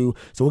hit to.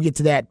 So we'll get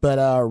to that. But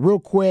real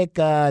quick,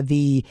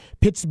 the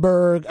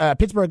Pittsburgh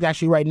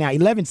actually right now,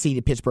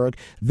 11-seeded Pittsburgh.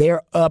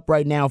 They're up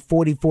right now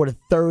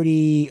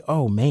 44-30.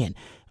 Oh, man.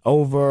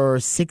 Over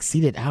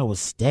 6-seeded Iowa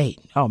State.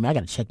 Oh, man, I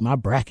got to check my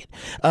bracket.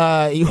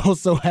 You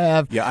also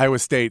have... Yeah, Iowa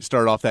State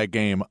started off that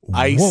game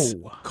ice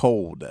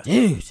cold.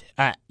 Dude,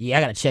 I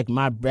got to check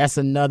my... That's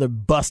another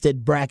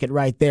busted bracket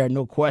right there,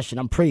 no question.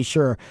 I'm pretty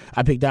sure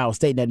I picked Iowa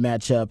State in that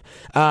matchup.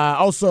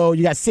 Also,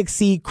 you got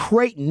 6-seed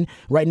Creighton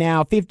right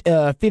now,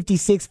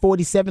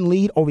 56-47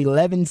 lead over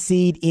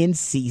 11-seed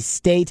NC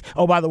State.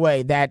 Oh, by the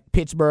way, that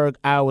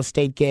Pittsburgh-Iowa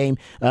State game,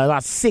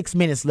 about 6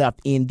 minutes left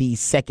in the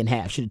second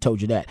half. Should have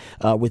told you that.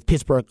 With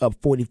Pittsburgh up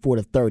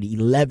 44-30,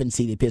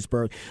 11-seeded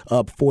Pittsburgh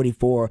up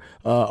 44-30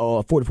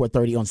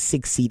 on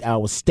 6-seed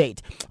Iowa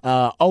State.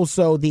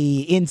 Also,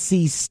 the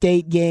NC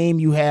State game,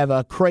 you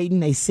have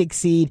Creighton, a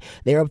 6-seed.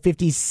 They're up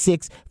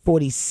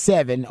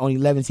 56-47 on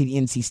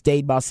 11-seed NC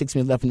State. About 6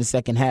 minutes left in the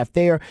second half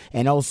there.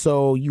 And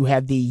also, you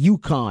have the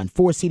UConn,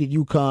 4-seeded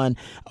UConn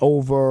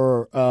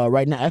over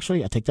right now.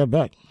 Actually, I take that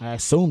back. I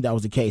assumed that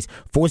was the case.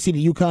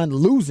 4-seeded UConn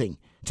losing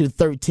to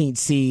 13th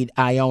seed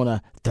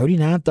Iona,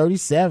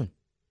 39-37.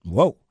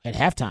 Whoa, at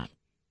halftime.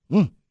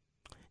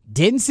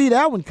 Didn't see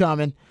that one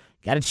coming.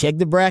 Got to check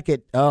the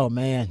bracket. Oh,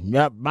 man.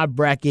 Yep, my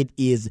bracket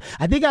is...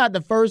 I think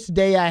the first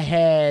day I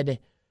had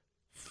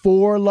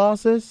 4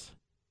 losses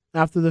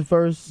after the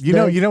first You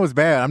know what's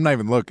bad? I'm not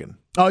even looking.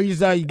 Oh, you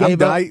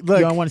gave up? Look,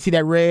 you don't want to see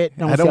that red?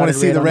 I don't want to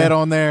see the red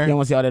on there. You don't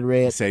want to see all that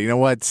red? Say, you know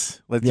what?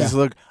 Let's just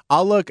look.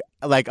 I'll look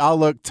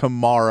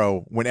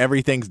tomorrow when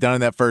everything's done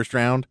in that first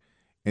round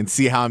and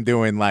see how I'm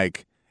doing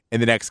in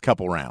the next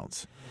couple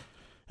rounds.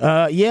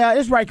 Yeah,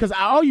 it's right, because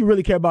all you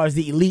really care about is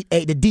the Elite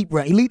 8, the deep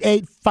run. Elite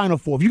 8, Final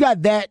 4. If you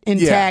got that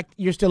intact,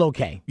 you're still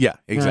okay. Yeah,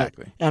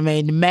 exactly. I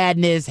mean, the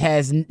madness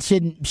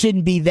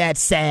shouldn't be that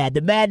sad.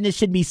 The madness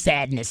should be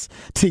sadness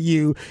to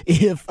you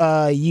if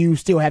you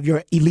still have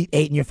your Elite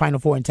 8 and your Final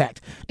 4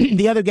 intact.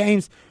 The other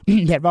games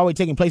that have already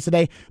taken place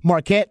today,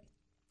 Marquette.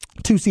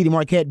 2-seeded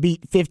Marquette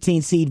beat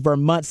 15-seed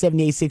Vermont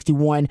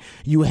 78-61.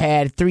 You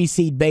had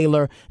 3-seed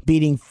Baylor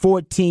beating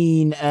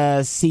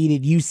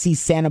 14-seeded UC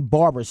Santa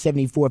Barbara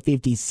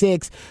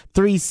 74-56.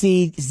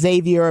 3-seed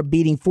Xavier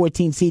beating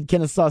 14-seed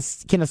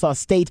Kennesaw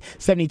State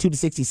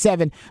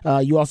 72-67.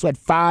 You also had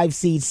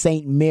 5-seed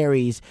St.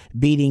 Mary's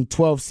beating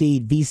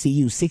 12-seed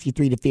VCU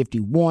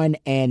 63-51,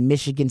 and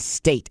Michigan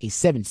State, a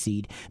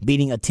 7-seed,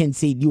 beating a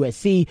 10-seed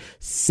USC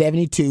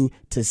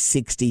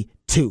 72-62.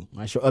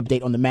 That's your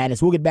update on the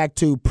madness. We'll get back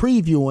to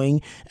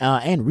previewing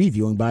and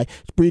reviewing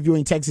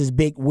Texas'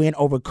 big win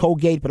over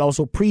Colgate, but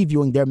also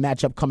previewing their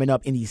matchup coming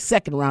up in the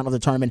second round of the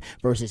tournament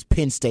versus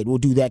Penn State. We'll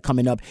do that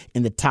coming up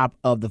in the top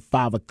of the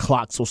 5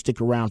 o'clock, so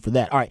stick around for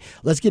that. All right,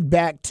 let's get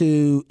back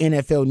to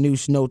NFL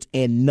news, notes,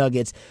 and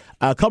nuggets.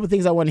 A couple of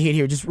things I want to hit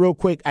here. Just real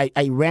quick, I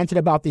ranted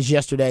about this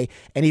yesterday,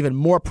 and even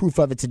more proof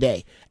of it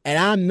today. And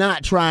I'm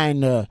not trying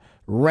to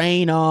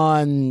rain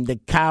on the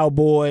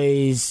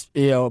Cowboys,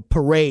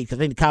 parade, because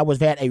I think the Cowboys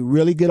have had a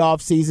really good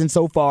offseason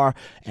so far,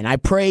 and I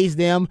praise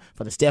them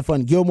for the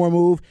Stephon Gilmore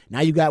move.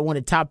 Now you got one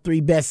of the top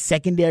 3 best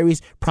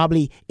secondaries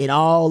probably in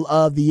all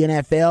of the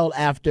NFL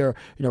after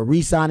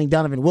re-signing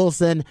Donovan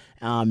Wilson,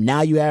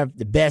 Now you have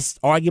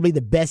arguably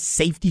the best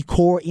safety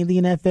core in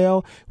the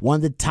NFL, one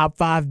of the top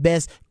 5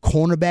 best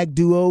cornerback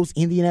duos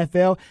in the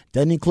NFL.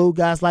 Doesn't include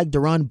guys like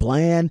Deron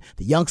Bland,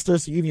 the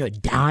youngsters. So even your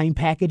dime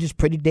package is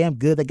pretty damn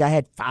good. The guy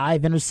had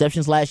 5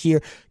 interceptions last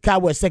year.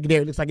 Cowboys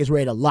secondary looks like it's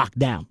ready to lock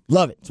down.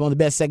 Love it. It's one of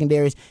the best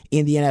secondaries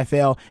in the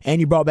NFL. And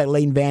you brought back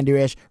Leighton Vander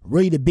Esch,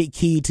 really the big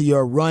key to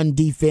your run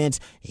defense.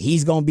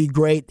 He's going to be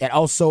great. That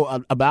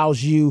also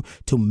allows you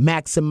to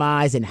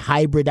maximize and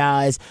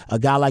hybridize a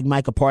guy like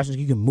Micah Parsons.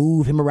 You can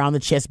move him around the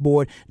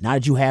chessboard now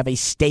that you have a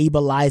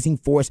stabilizing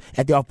force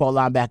at the off-ball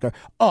linebacker.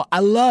 Oh, I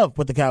love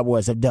what the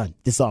Cowboys have done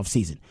this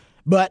offseason.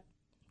 But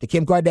the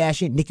Kim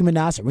Kardashian, Nicki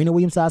Minaj, Serena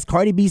Williams size,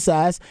 Cardi B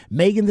size,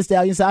 Megan Thee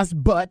Stallion size,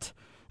 but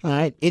all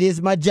right, it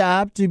is my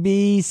job to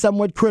be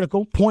somewhat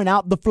critical, point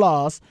out the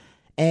flaws,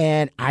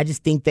 and I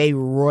just think they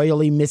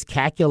royally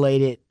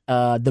miscalculated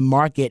the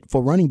market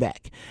for running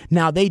back.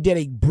 Now, they did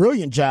a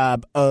brilliant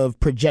job of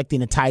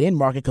projecting the tight end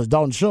market because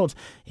Dalton Schultz,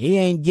 he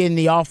ain't getting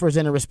the offers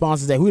and the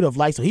responses that we'd have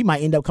liked, so he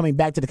might end up coming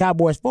back to the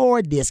Cowboys for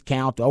a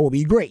discount. That would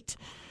be great.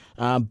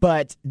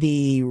 But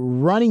the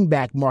running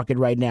back market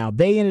right now,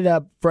 they ended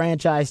up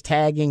franchise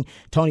tagging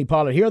Tony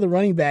Pollard. Here are the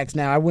running backs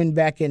now. I went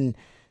back and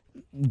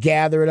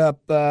gathered up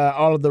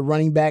all of the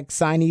running back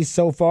signees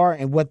so far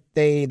and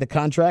the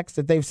contracts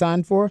that they've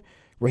signed for.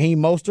 Raheem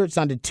Mostert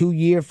signed a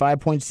 2-year,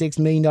 $5.6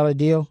 million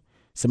deal.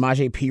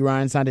 Samaje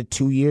Perine signed a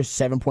 2-year,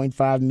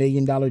 $7.5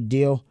 million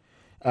deal.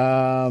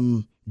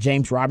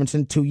 James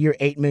Robinson, 2-year,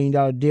 $8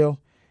 million deal.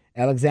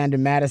 Alexander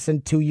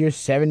Madison, 2-year,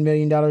 $7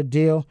 million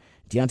deal.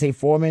 Deontay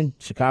Foreman,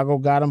 Chicago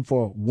got him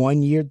for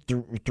 1 year,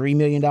 $3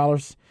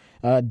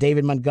 million.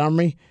 David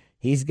Montgomery,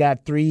 he's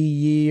got 3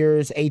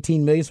 years,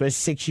 $18 million, so it's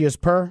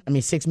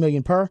 $6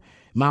 million per.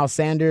 Miles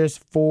Sanders,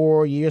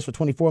 4 years for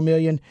 $24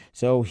 million,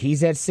 so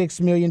he's at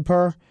 $6 million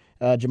per.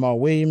 Jamal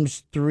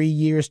Williams, 3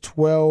 years,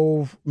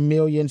 $12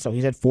 million, so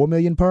he's at $4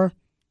 million per.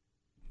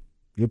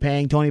 You're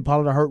paying Tony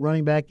Pollard, a hurt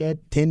running back,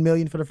 at $10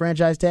 million for the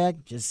franchise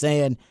tag? Just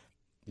saying,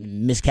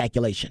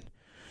 miscalculation.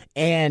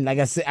 And like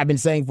I said, I've been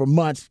saying for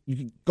months, you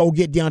can go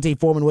get Deontay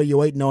Foreman what you're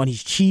waiting on.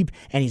 He's cheap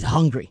and he's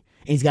hungry.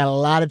 And he's got a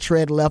lot of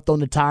tread left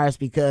on the tires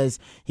because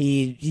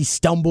he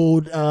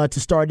stumbled to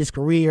start his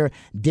career,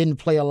 didn't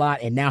play a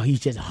lot, and now he's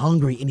just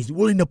hungry and he's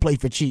willing to play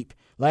for cheap.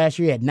 Last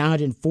year he had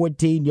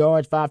 914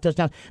 yards, 5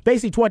 touchdowns.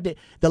 Basically,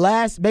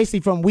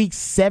 basically from week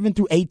 7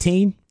 through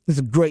 18, this is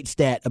a great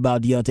stat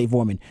about Deontay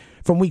Foreman.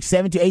 From week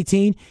 7 to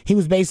 18, he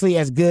was basically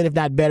as good, if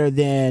not better,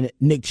 than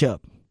Nick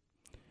Chubb.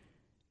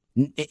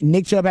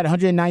 Nick Chubb had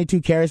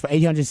 192 carries for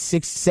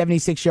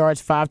 876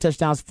 yards, 5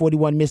 touchdowns,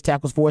 41 missed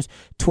tackles for us,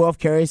 12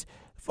 carries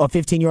for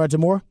 15 yards or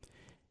more.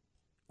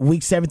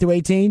 Week 7 through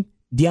 18,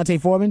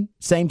 Deontay Foreman,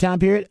 same time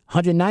period,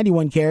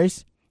 191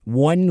 carries,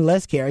 1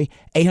 less carry,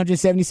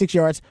 876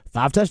 yards,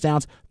 5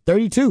 touchdowns,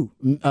 32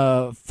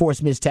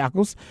 forced missed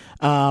tackles,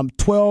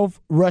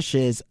 12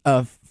 rushes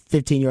of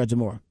 15 yards or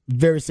more.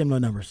 Very similar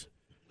numbers.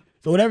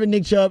 So whatever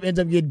Nick Chubb ends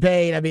up getting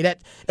paid,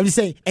 I'm just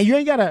saying, and you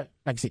ain't got to,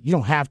 like I said, you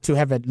don't have to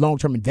have a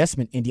long-term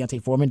investment in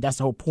Deontay Foreman. That's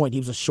the whole point. He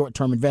was a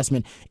short-term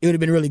investment. It would have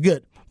been really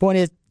good. Point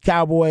is,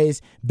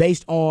 Cowboys,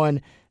 based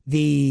on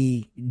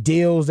the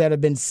deals that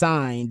have been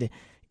signed,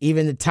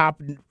 even the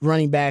top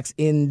running backs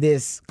in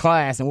this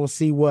class, and we'll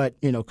see what,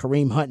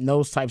 Kareem Hunt and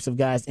those types of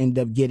guys end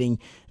up getting,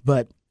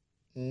 but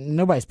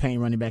nobody's paying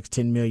running backs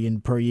 $10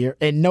 million per year.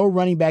 And no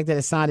running back that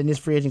is signed in this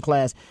free agent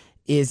class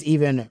is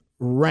even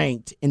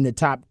ranked in the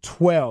top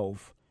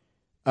 12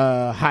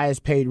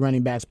 highest paid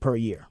running backs per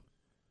year.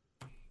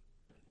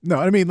 No,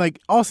 I mean,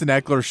 like, Austin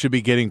Eckler should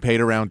be getting paid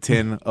around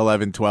 10,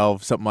 11,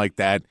 12, something like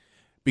that,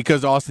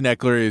 because Austin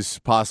Eckler is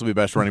possibly the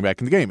best running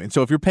back in the game. And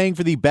so if you're paying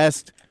for the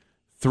best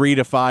 3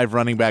 to 5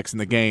 running backs in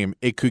the game,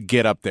 it could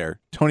get up there.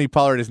 Tony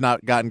Pollard has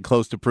not gotten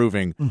close to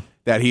proving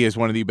that he is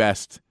one of the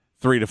best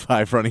 3 to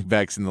 5 running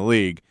backs in the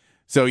league.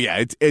 So,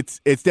 yeah, it's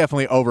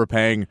definitely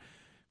overpaying.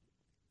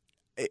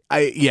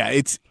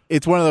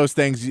 It's one of those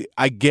things.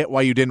 I get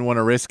why you didn't want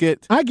to risk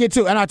it. I get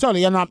too, and I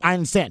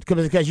understand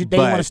because they didn't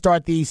want to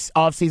start the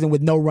offseason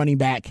with no running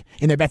back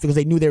in their back because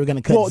they knew they were going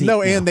to cut. Well, Zeke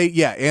no, and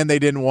they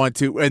didn't want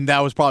to, and that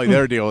was probably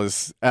their deal.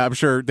 Is I'm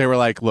sure they were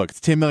like, look, it's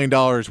 $10 million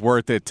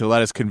worth it to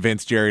let us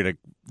convince Jerry to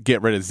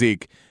get rid of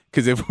Zeke.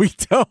 Because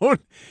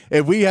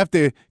if we have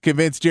to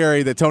convince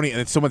Jerry that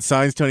and someone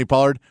signs Tony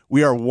Pollard,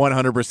 we are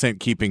 100%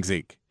 keeping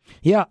Zeke.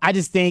 Yeah, I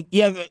just think,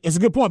 it's a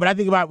good point, but I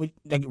think about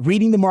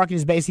reading the market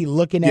is basically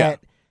looking at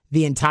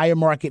the entire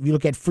market. If you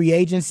look at free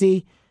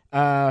agency,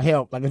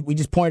 hell, like we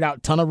just pointed out,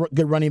 a ton of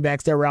good running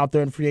backs that were out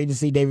there in free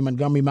agency. David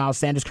Montgomery, Miles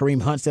Sanders,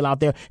 Kareem Hunt still out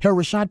there. Hell,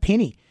 Rashad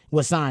Penny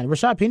was signed.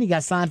 Rashad Penny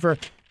got signed for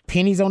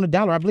pennies on the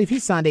dollar. I believe he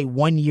signed a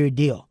 1-year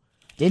deal.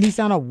 Didn't he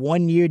sign a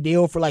 1-year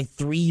deal for like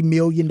 $3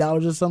 million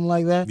or something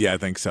like that? Yeah, I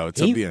think so.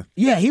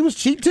 He was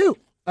cheap too.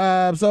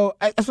 So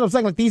that's what I'm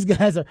saying. Like these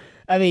guys are,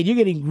 you're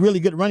getting really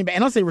good running back.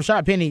 And I'll say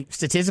Rashad Penny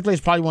statistically is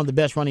probably one of the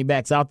best running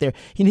backs out there.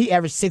 He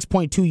averaged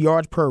 6.2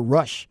 yards per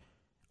rush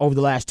over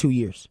the last 2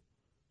 years.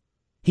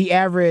 He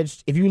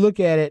averaged, if you look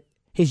at it,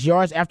 his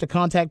yards after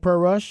contact per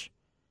rush,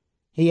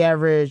 he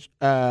averaged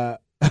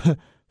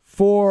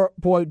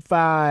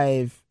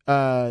 4.5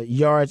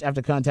 yards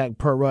after contact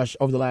per rush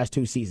over the last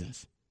 2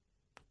 seasons.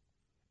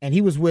 And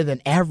he was with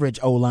an average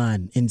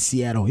O-line in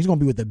Seattle. He's going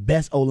to be with the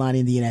best O-line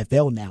in the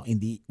NFL now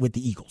with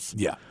the Eagles.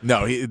 Yeah.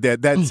 No,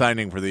 that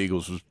signing for the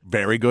Eagles was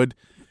very good.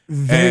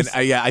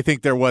 I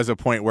think there was a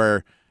point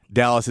where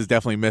Dallas has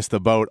definitely missed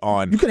the boat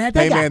on, you could have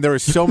that guy. Man, there are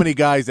so many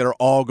guys that are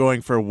all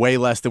going for way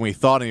less than we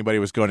thought anybody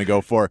was going to go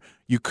for.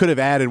 You could have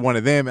added one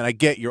of them, and I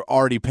get you're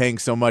already paying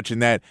so much in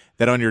that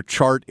on your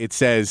chart it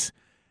says,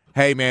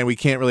 hey, man, we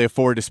can't really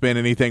afford to spend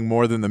anything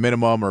more than the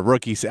minimum or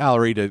rookie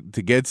salary to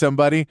get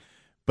somebody.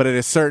 But at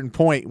a certain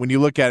point, when you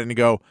look at it and you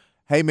go,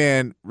 hey,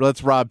 man,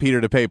 let's rob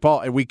Peter to pay Paul,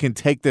 and we can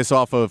take this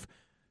off of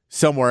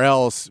somewhere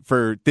else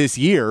for this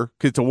year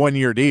because it's a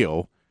 1-year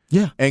deal,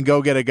 and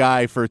go get a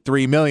guy for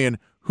 $3 million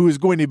who is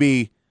going to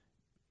be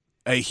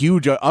a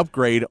huge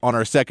upgrade on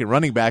our second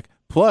running back.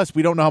 Plus,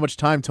 we don't know how much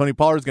time Tony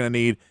Pollard is going to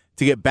need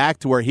to get back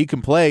to where he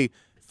can play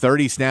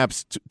 30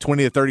 snaps,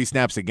 20 to 30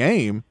 snaps a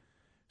game.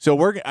 So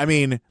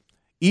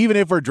even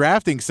if we're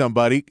drafting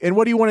somebody, and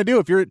what do you want to do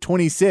if you're at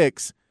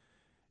 26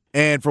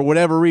 and for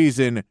whatever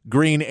reason,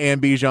 Green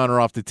and Bijan are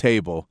off the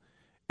table,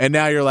 and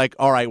now you're like,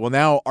 all right, well,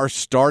 now our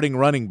starting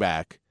running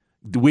back,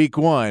 week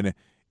 1,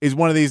 is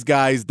one of these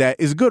guys that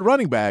is a good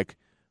running back,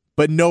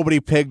 but nobody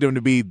pegged him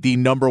to be the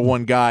number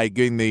 1 guy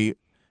getting the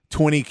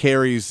 20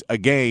 carries a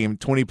game,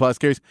 20-plus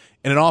carries,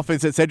 in an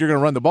offense that said you're going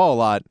to run the ball a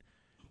lot.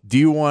 Do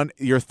you want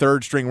your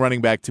third-string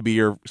running back to be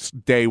your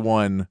day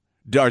 1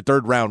 or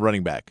third-round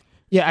running back?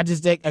 Yeah, I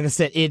just think, like I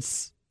said,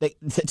 it's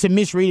to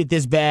misread it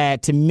this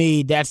bad. To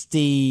me, that's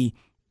the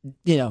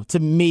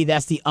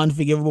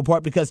unforgivable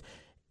part, because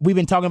we've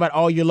been talking about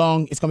all year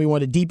long. It's going to be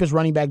one of the deepest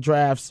running back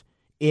drafts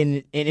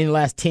in the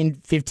last 10,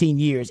 15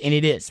 years, and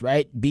it is,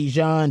 right?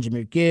 Bijan,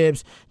 Jahmyr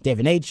Gibbs,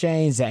 Devin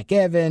Achane, Zach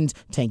Evans,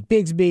 Tank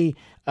Bigsby.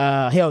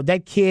 Hell,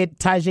 that kid,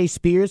 Tyjae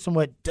Spears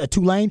from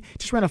Tulane,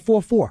 just ran a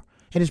 4.4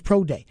 at his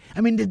pro day.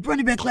 I mean, the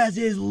running back class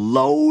is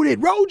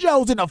loaded.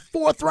 Rojo's in the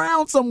 4th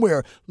round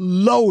somewhere.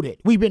 Loaded.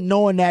 We've been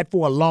knowing that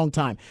for a long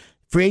time.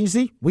 Free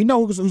agency, we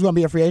know who's going to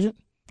be a free agent.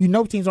 You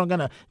know teams aren't going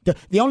to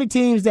 – the only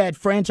teams that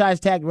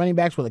franchise-tagged running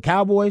backs were the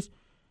Cowboys.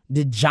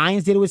 The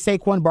Giants did it with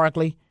Saquon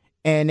Barkley,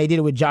 and they did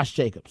it with Josh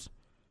Jacobs.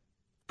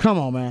 Come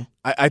on, man.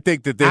 I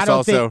think that this I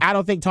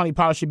don't think Tony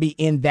Pollard should be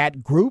in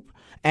that group.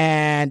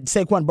 And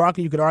Saquon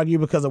Barkley, you could argue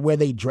because of where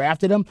they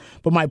drafted him.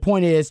 But my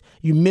point is,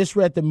 you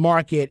misread the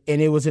market, and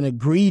it was an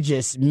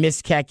egregious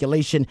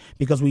miscalculation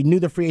because we knew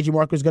the free agent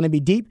market was going to be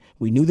deep.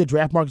 We knew the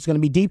draft market was going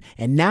to be deep.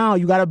 And now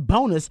you got a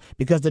bonus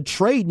because the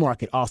trade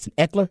market, Austin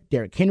Eckler,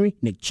 Derrick Henry,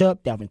 Nick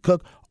Chubb, Dalvin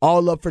Cook,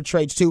 all up for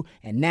trades too.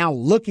 And now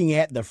looking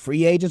at the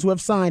free agents who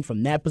have signed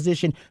from that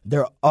position,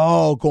 they're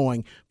all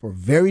going for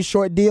very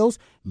short deals,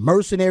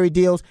 mercenary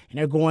deals, and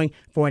they're going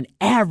for an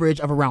average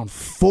of around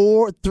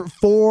 $4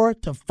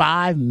 to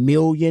 $5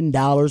 million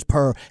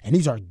per. And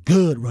these are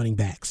good running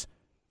backs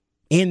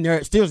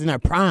still in their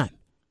prime.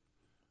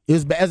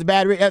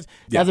 That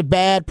was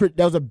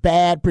a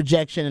bad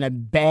projection and a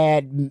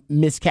bad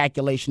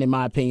miscalculation, in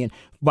my opinion,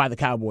 by the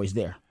Cowboys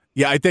there.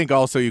 Yeah, I think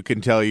also you can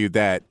tell you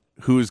that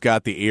who's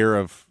got the ear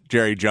of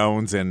Jerry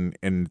Jones and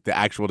the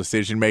actual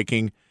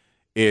decision-making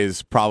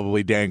is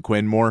probably Dan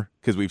Quinn more,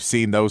 because we've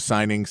seen those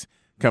signings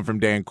come from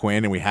Dan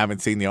Quinn, and we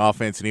haven't seen the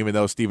offense. And even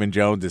though Stephen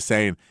Jones is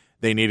saying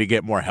they need to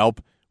get more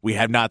help, we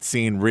have not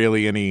seen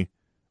really any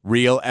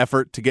real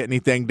effort to get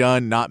anything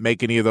done, not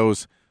make any of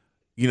those,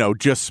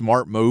 just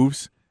smart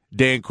moves.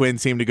 Dan Quinn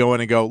seemed to go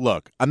in and go,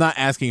 look, I'm not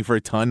asking for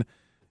a ton.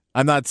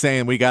 I'm not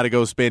saying we got to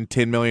go spend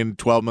 $10 million,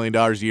 $12 million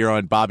a year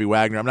on Bobby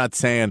Wagner. I'm not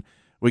saying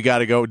we got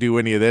to go do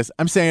any of this.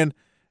 I'm saying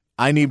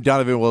I need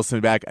Donovan Wilson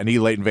back, I need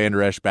Leighton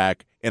Vander Esch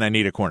back, and I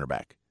need a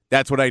cornerback.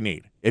 That's what I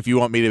need if you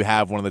want me to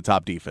have one of the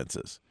top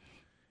defenses.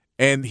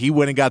 And he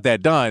went and got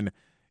that done.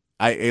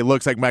 It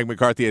looks like Mike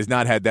McCarthy has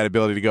not had that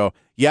ability to go,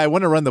 yeah, I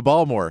want to run the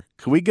ball more.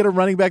 Can we get a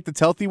running back that's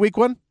healthy week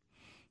 1?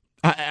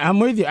 I'm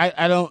with you.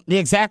 I don't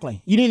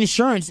exactly. You need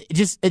insurance,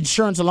 just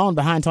insurance alone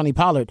behind Tony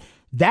Pollard.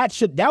 That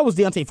was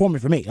Deontay Foreman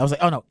for me. I was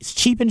like, oh no, it's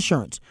cheap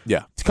insurance.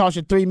 Yeah, it costs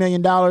you $3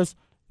 million.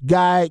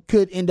 Guy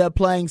could end up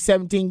playing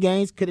 17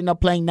 games, could end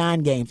up playing 9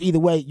 games. Either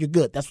way, you're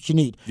good. That's what you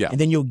need. Yeah. And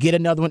then you'll get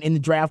another one in the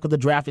draft because the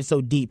draft is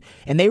so deep.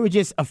 And they were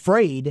just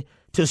afraid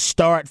to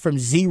start from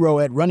zero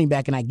at running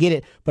back, and I get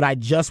it, but I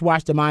just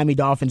watched the Miami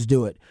Dolphins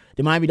do it.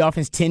 The Miami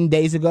Dolphins 10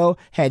 days ago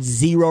had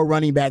 0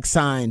 running backs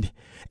signed,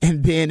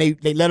 and then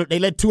they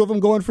let 2 of them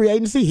go in free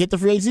agency, hit the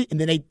free agency, and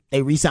then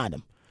they re-signed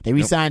them. They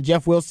re-signed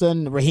Jeff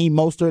Wilson, Raheem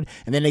Mostert,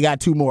 and then they got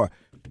 2 more.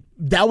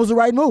 That was the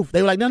right move.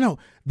 They were like, no.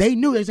 They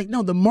knew. They was like,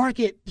 no, the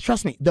market,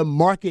 trust me, the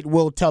market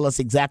will tell us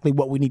exactly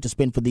what we need to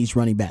spend for these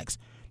running backs.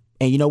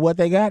 And you know what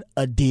they got?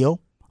 A deal,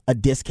 a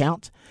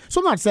discount.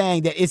 So I'm not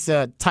saying that it's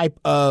a type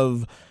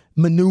of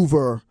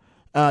maneuver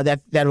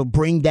that'll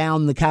bring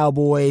down the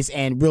Cowboys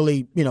and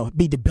really,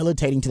 be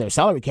debilitating to their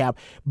salary cap.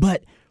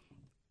 But,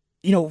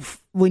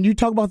 when you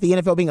talk about the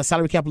NFL being a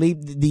salary cap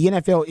league, the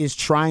NFL is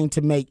trying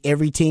to make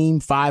every team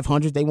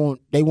 500. They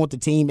want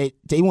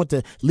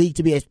the league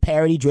to be as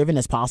parity driven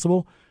as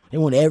possible. They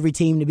want every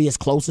team to be as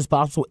close as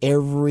possible.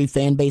 Every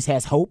fan base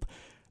has hope.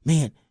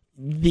 Man,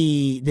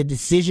 the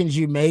decisions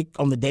you make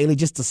on the daily,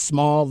 just the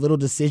small little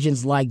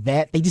decisions like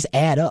that, they just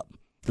add up.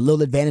 The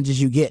little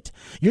advantages you get.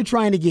 You're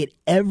trying to get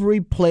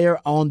every player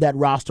on that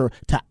roster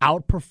to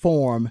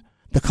outperform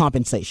the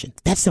compensation.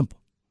 That's simple.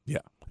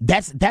 Yeah.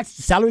 That's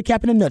salary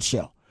cap in a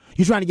nutshell.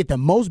 You're trying to get the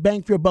most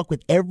bang for your buck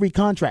with every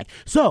contract.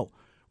 So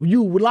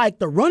you would like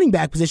the running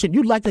back position,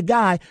 you'd like the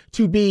guy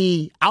to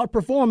be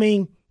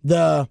outperforming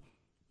the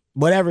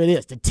whatever it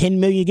is, the $10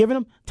 million you're giving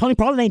him. Tony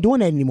Pollard ain't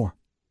doing that anymore.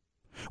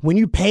 When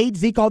you paid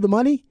Zeke all the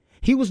money,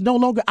 he was no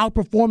longer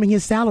outperforming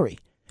his salary.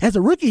 As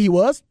a rookie, he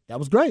was. That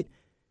was great.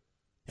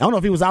 I don't know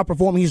if he was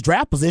outperforming his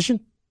draft position.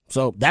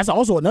 So that's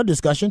also another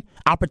discussion.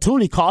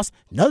 Opportunity cost,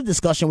 another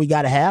discussion we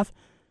got to have.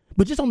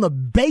 But just on the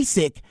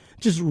basic,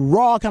 just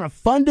raw kind of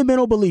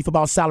fundamental belief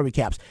about salary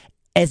caps,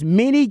 as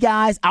many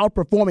guys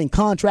outperforming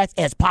contracts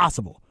as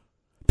possible.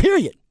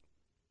 Period.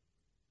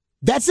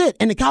 That's it.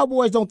 And the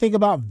Cowboys don't think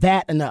about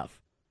that enough.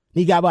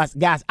 You got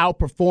guys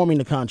outperforming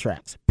the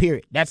contracts.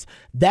 Period. That's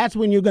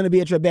when you're going to be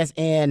at your best.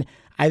 And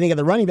I think at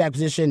the running back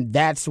position,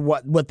 that's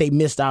what they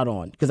missed out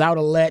on. Because I would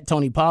have let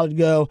Tony Pollard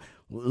go,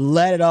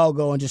 let it all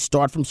go, and just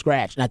start from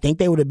scratch. And I think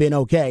they would have been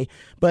okay.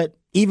 But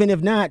even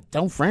if not,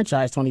 don't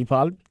franchise Tony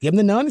Pollard. Give him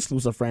the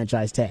non-exclusive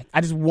franchise tag.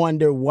 I just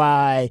wonder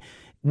why,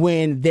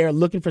 when they're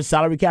looking for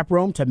salary cap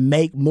room to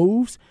make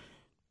moves,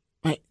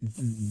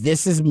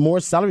 this is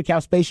more salary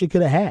cap space you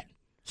could have had.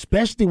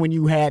 Especially when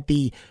you had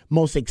the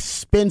most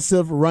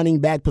expensive running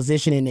back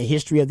position in the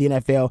history of the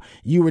NFL.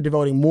 You were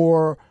devoting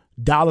more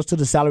dollars to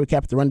the salary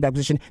cap at the running back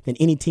position than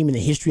any team in the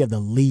history of the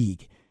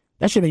league.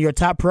 That should have been your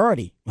top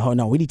priority. Oh,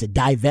 no, we need to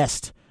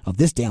divest of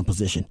this damn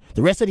position.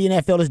 The rest of the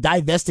NFL is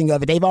divesting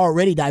of it. They've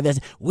already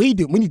divested. We need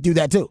to do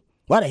that too.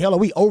 Why the hell are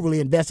we overly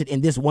invested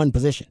in this one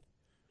position?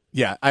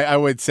 Yeah, I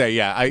would say,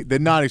 the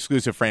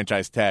non-exclusive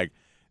franchise tag,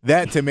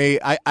 that to me,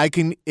 I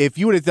can, if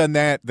you would have done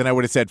that, then I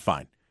would have said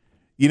fine.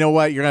 You know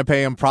what? You're going to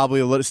pay him probably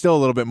still a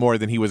little bit more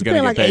than he was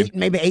going to get paid.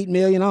 Maybe $8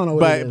 million. I don't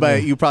know.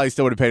 But you probably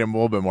still would have paid him a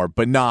little bit more,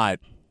 but not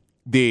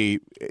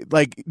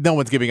no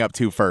one's giving up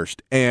 2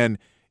 first. And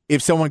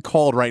if someone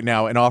called right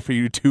now and offered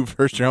you 2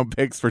 first-round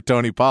picks for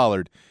Tony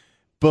Pollard,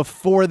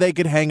 before they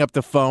could hang up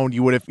the phone,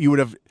 you would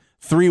have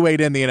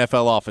 3-wayed in the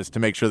NFL office to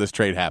make sure this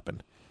trade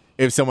happened.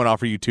 If someone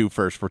offered you 2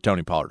 first for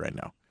Tony Pollard right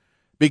now,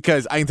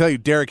 because I can tell you,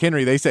 Derrick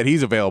Henry, they said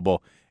he's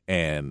available,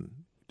 and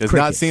does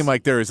not seem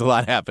like there is a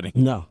lot happening.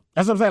 No.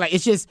 That's what I'm saying. Like,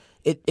 it's just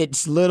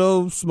it's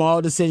little small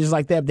decisions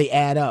like that. They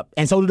add up,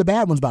 and so do the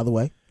bad ones. By the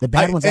way, the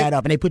bad ones add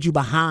up, and they put you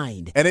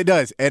behind. And it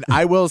does. And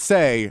I will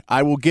say,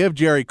 I will give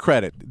Jerry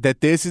credit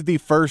that this is the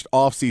first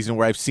offseason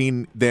where I've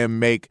seen them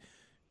make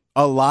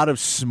a lot of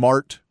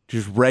smart,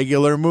 just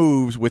regular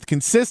moves with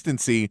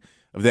consistency.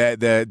 Of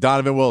the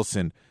Donovan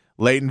Wilson,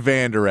 Leighton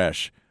Vander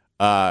Esch,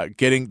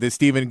 getting the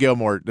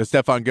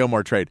Stephon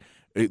Gilmore trade,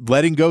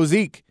 letting go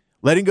Zeke.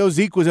 Letting go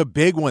Zeke was a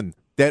big one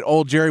that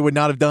old Jerry would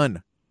not have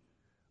done.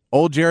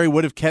 Old Jerry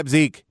would have kept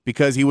Zeke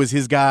because he was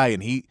his guy,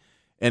 and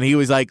he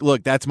was like,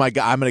 "Look, that's my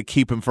guy. I'm going to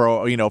keep him for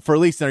at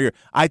least another year.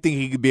 I think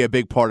he could be a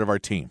big part of our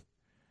team."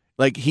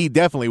 Like, he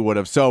definitely would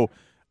have. So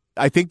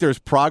I think there's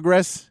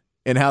progress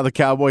in how the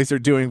Cowboys are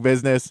doing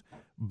business,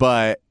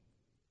 but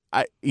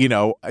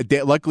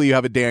luckily you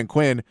have a Dan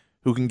Quinn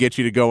who can get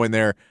you to go in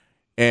there.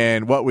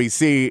 And what we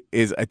see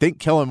is, I think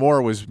Kellen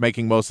Moore was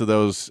making most of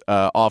those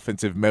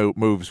offensive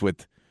moves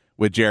with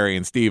Jerry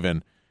and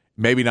Steven.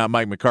 Maybe not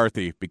Mike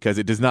McCarthy, because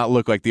it does not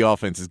look like the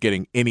offense is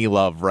getting any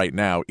love right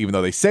now, even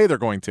though they say they're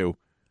going to.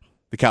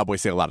 The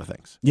Cowboys say a lot of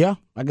things. Yeah,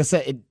 like I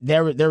said,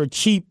 there were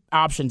cheap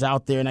options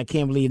out there, and I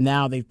can't believe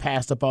now they've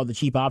passed up all the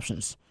cheap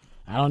options.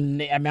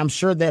 I'm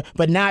sure that,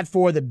 but not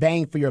for the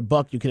bang for your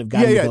buck you could have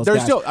gotten. Yeah,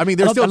 there's still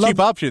cheap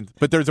options,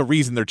 but there's a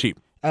reason they're cheap.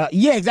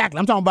 Yeah, exactly.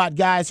 I'm talking about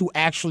guys who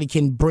actually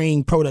can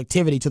bring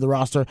productivity to the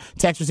roster.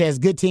 Texas says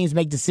good teams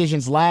make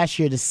decisions last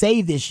year to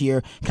save this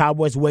year.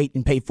 Cowboys wait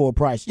and pay full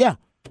price. Yeah.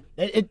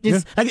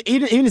 It's like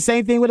even the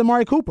same thing with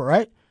Amari Cooper,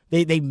 right?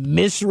 They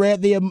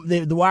misread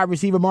the wide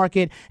receiver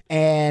market,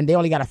 and they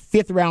only got a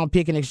 5th-round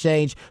pick in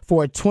exchange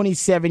for a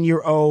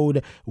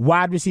 27-year-old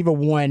wide receiver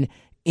 1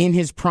 in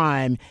his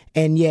prime,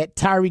 and yet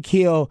Tyreek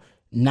Hill,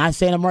 not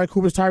saying Amari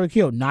Cooper's Tyreek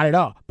Hill, not at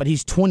all, but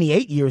he's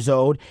 28 years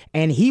old,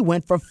 and he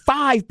went for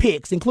 5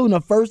 picks, including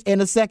a first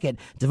and a second.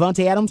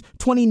 Devontae Adams,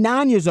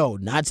 29 years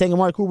old, not saying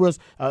Amari Cooper's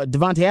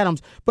Devontae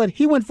Adams, but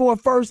he went for a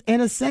first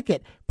and a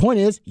second. Point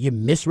is, you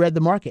misread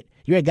the market.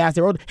 You had guys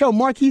that were old. Hell,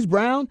 Marquise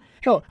Brown.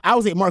 Hell, I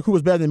would say Mark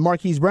Cooper's better than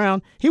Marquise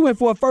Brown. He went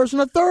for a first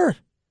and a third.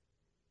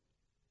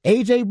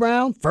 A.J.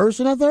 Brown, first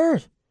and a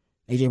third.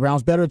 A.J.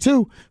 Brown's better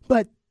too,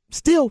 but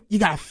still, you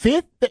got a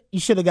 5th. You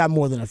should have got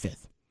more than a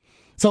 5th.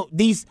 So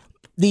these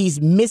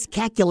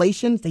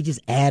miscalculations, they just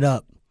add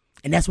up.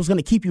 And that's what's going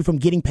to keep you from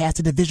getting past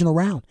the divisional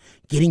round,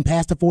 getting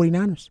past the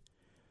 49ers.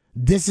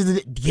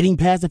 Getting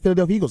past the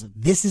Philadelphia Eagles.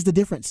 This is the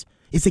difference.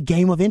 It's a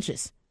game of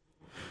inches.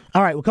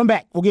 All right, we'll come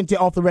back. We'll get into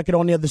Off the Record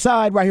on the other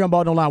side, right here on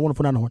Ball Don't Lie,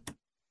 104.9 The Horn.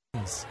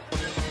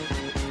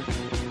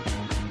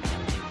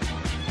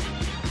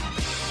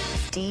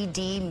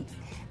 DD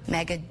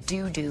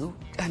Mangudu.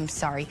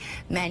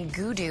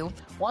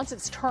 Once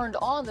it's turned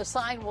on, the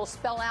sign will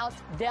spell out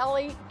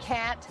Deli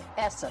Cat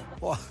Essen.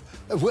 Well,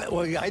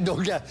 I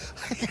don't get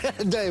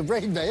the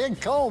Rain Man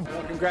comb.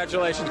 Well,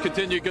 congratulations.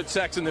 Continue good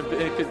sex in the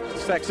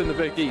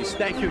Big East.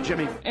 Thank you,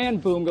 Jimmy.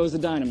 And boom goes the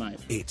dynamite.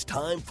 It's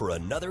time for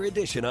another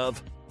edition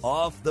of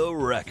Off the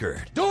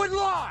Record. Do it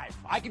live.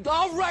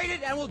 I'll write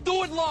it and we'll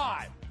do it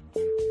live.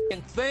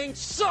 Thing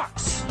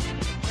sucks.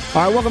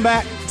 All right, welcome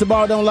back to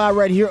Ball Don't Lie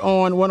right here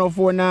on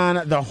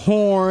 104.9 The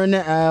Horn.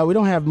 We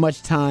don't have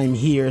much time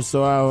here,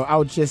 so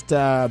I'll just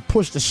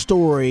push the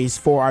stories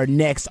for our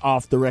next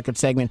Off the Record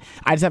segment.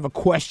 I just have a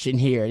question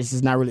here. This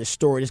is not really a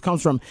story. This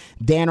comes from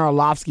Dan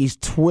Orlovsky's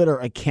Twitter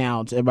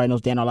account. Everybody knows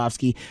Dan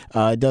Orlovsky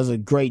does a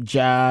great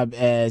job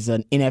as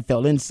an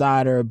NFL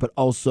insider, but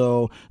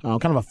also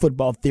kind of a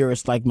football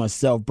theorist like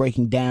myself,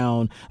 breaking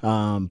down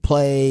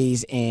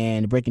plays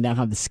and breaking down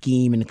kind of the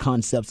scheme and the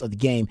concepts of the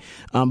game.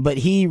 But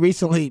he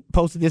recently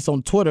posted this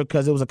on Twitter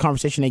because it was a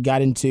conversation they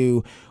got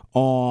into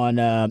on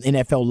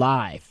NFL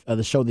Live,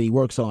 the show that he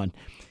works on.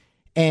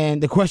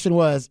 And the question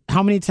was,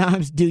 how many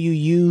times do you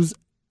use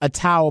a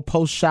towel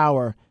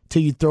post-shower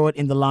till you throw it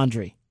in the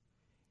laundry?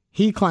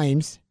 He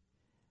claims,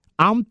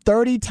 I'm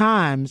 30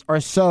 times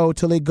or so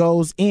till it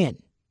goes in.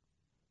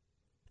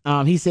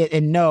 He said,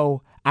 and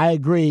no, I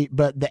agree,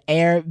 but the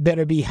air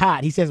better be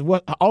hot. He says,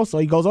 what? Also,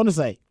 he goes on to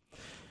say,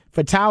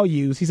 for towel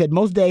use, he said,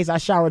 most days I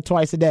shower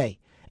twice a day.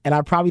 And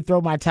I probably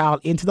throw my towel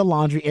into the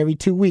laundry every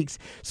 2 weeks.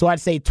 So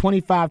I'd say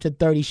 25 to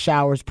 30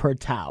 showers per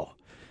towel.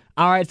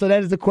 All right, so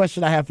that is the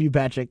question I have for you,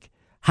 Patrick.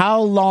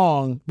 How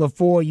long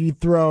before you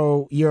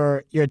throw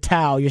your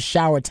towel, your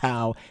shower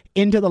towel,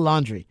 into the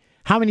laundry?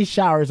 How many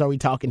showers are we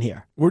talking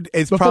here?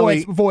 Before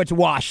it's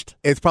washed.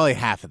 It's probably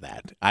half of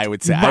that, I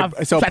would say. About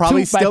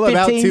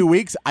About 2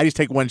 weeks. I just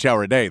take one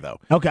shower a day, though.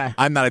 Okay.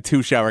 I'm not a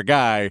 2-shower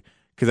guy.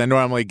 Because I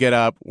normally get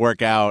up,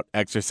 work out,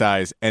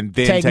 exercise, and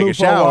then take a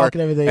shower,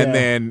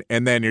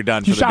 and then you're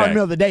done for the day. You shower in the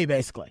middle of the day,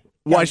 basically.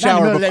 Well, I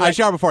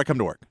shower before I come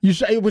to work.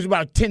 It was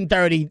about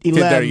 10:30,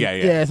 11.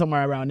 Yeah,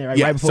 somewhere around there.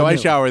 Yeah, right before so I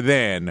noon. shower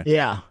then.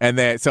 Yeah. And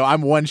then, so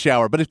I'm one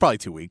shower, but it's probably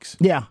 2 weeks.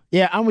 Yeah,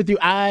 I'm with you.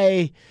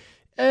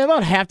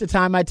 About half the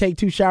time I take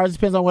 2 showers.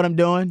 Depends on what I'm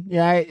doing.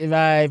 Yeah,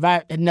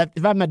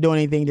 if I'm not doing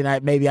anything,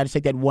 then maybe I just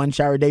take that 1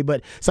 shower a day.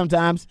 But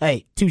sometimes,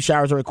 2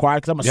 showers are required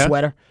because I'm a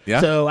sweater. Yeah.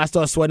 So I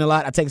start sweating a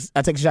lot. I take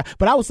a shower.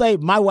 But I would say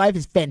my wife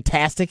is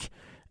fantastic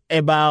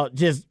about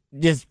just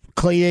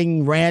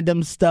cleaning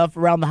random stuff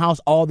around the house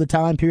all the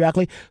time,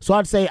 periodically. So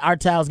I'd say our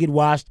towels get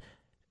washed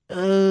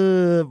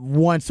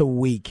once a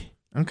week.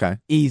 Okay.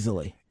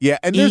 Easily. Yeah,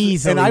 and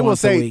I will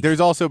say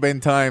there's also been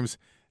times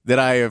that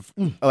I have,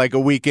 like a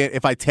weekend,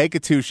 if I take a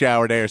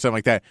 2-shower day or something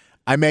like that,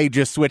 I may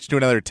just switch to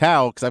another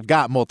towel because I've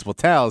got multiple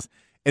towels,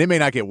 and it may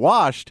not get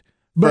washed.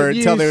 But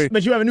you have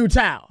a new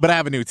towel. But I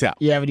have a new towel.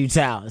 You have a new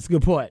towel. That's a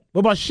good point.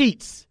 What about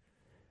sheets?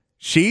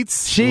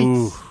 Sheets?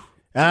 Ooh.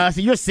 So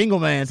you're a single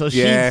man, so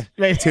yeah,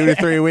 sheets. 2 to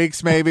 3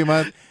 weeks, maybe a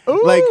month.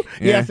 Ooh.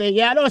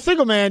 I know a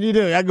single man, you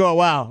do. I go,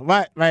 wow.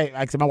 Right. Like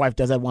I said, my wife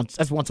does that once.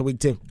 That's once a week,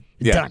 too.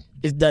 It's done.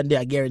 It's done there,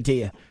 I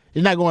guarantee you.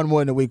 You're not going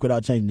more than a week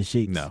without changing the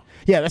sheets. No.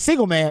 Yeah, a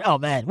single man. Oh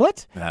man,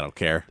 what? I don't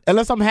care.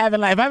 Unless I'm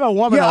having if I have a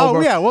woman over.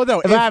 Oh yeah. Well, no.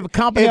 If I have a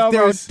company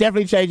over, I'm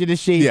definitely changing the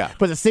sheets. Yeah.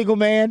 But a single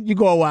man, you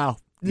go a while.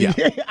 Yeah.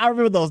 I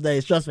remember those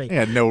days. Trust me.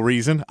 Yeah, no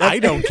reason. I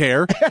don't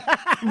care.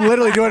 I'm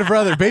literally doing it for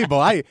other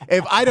people.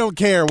 If I don't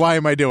care, why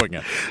am I doing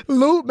it?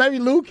 Maybe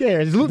Lou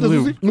cares. Does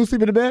Lou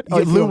sleep in the bed?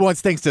 Lou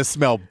wants things to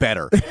smell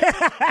better.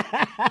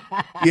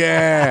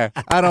 Yeah,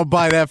 I don't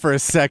buy that for a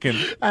second.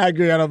 I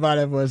agree. I don't buy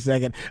that for a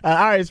second. All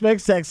right,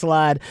 Expect Sex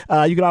Slide.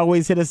 You can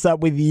always hit us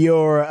up with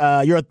your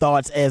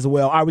thoughts as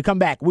well. All right, we come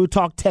back. We'll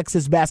talk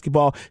Texas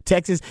basketball.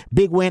 Texas,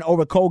 big win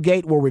over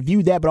Colgate. We'll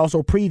review that, but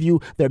also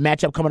preview their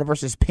matchup coming up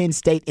versus Penn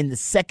State in the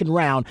second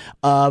round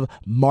of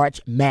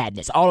March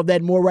Madness. All of that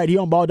and more right here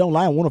on Ball Don't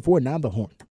Lie on 104.9 The Horn.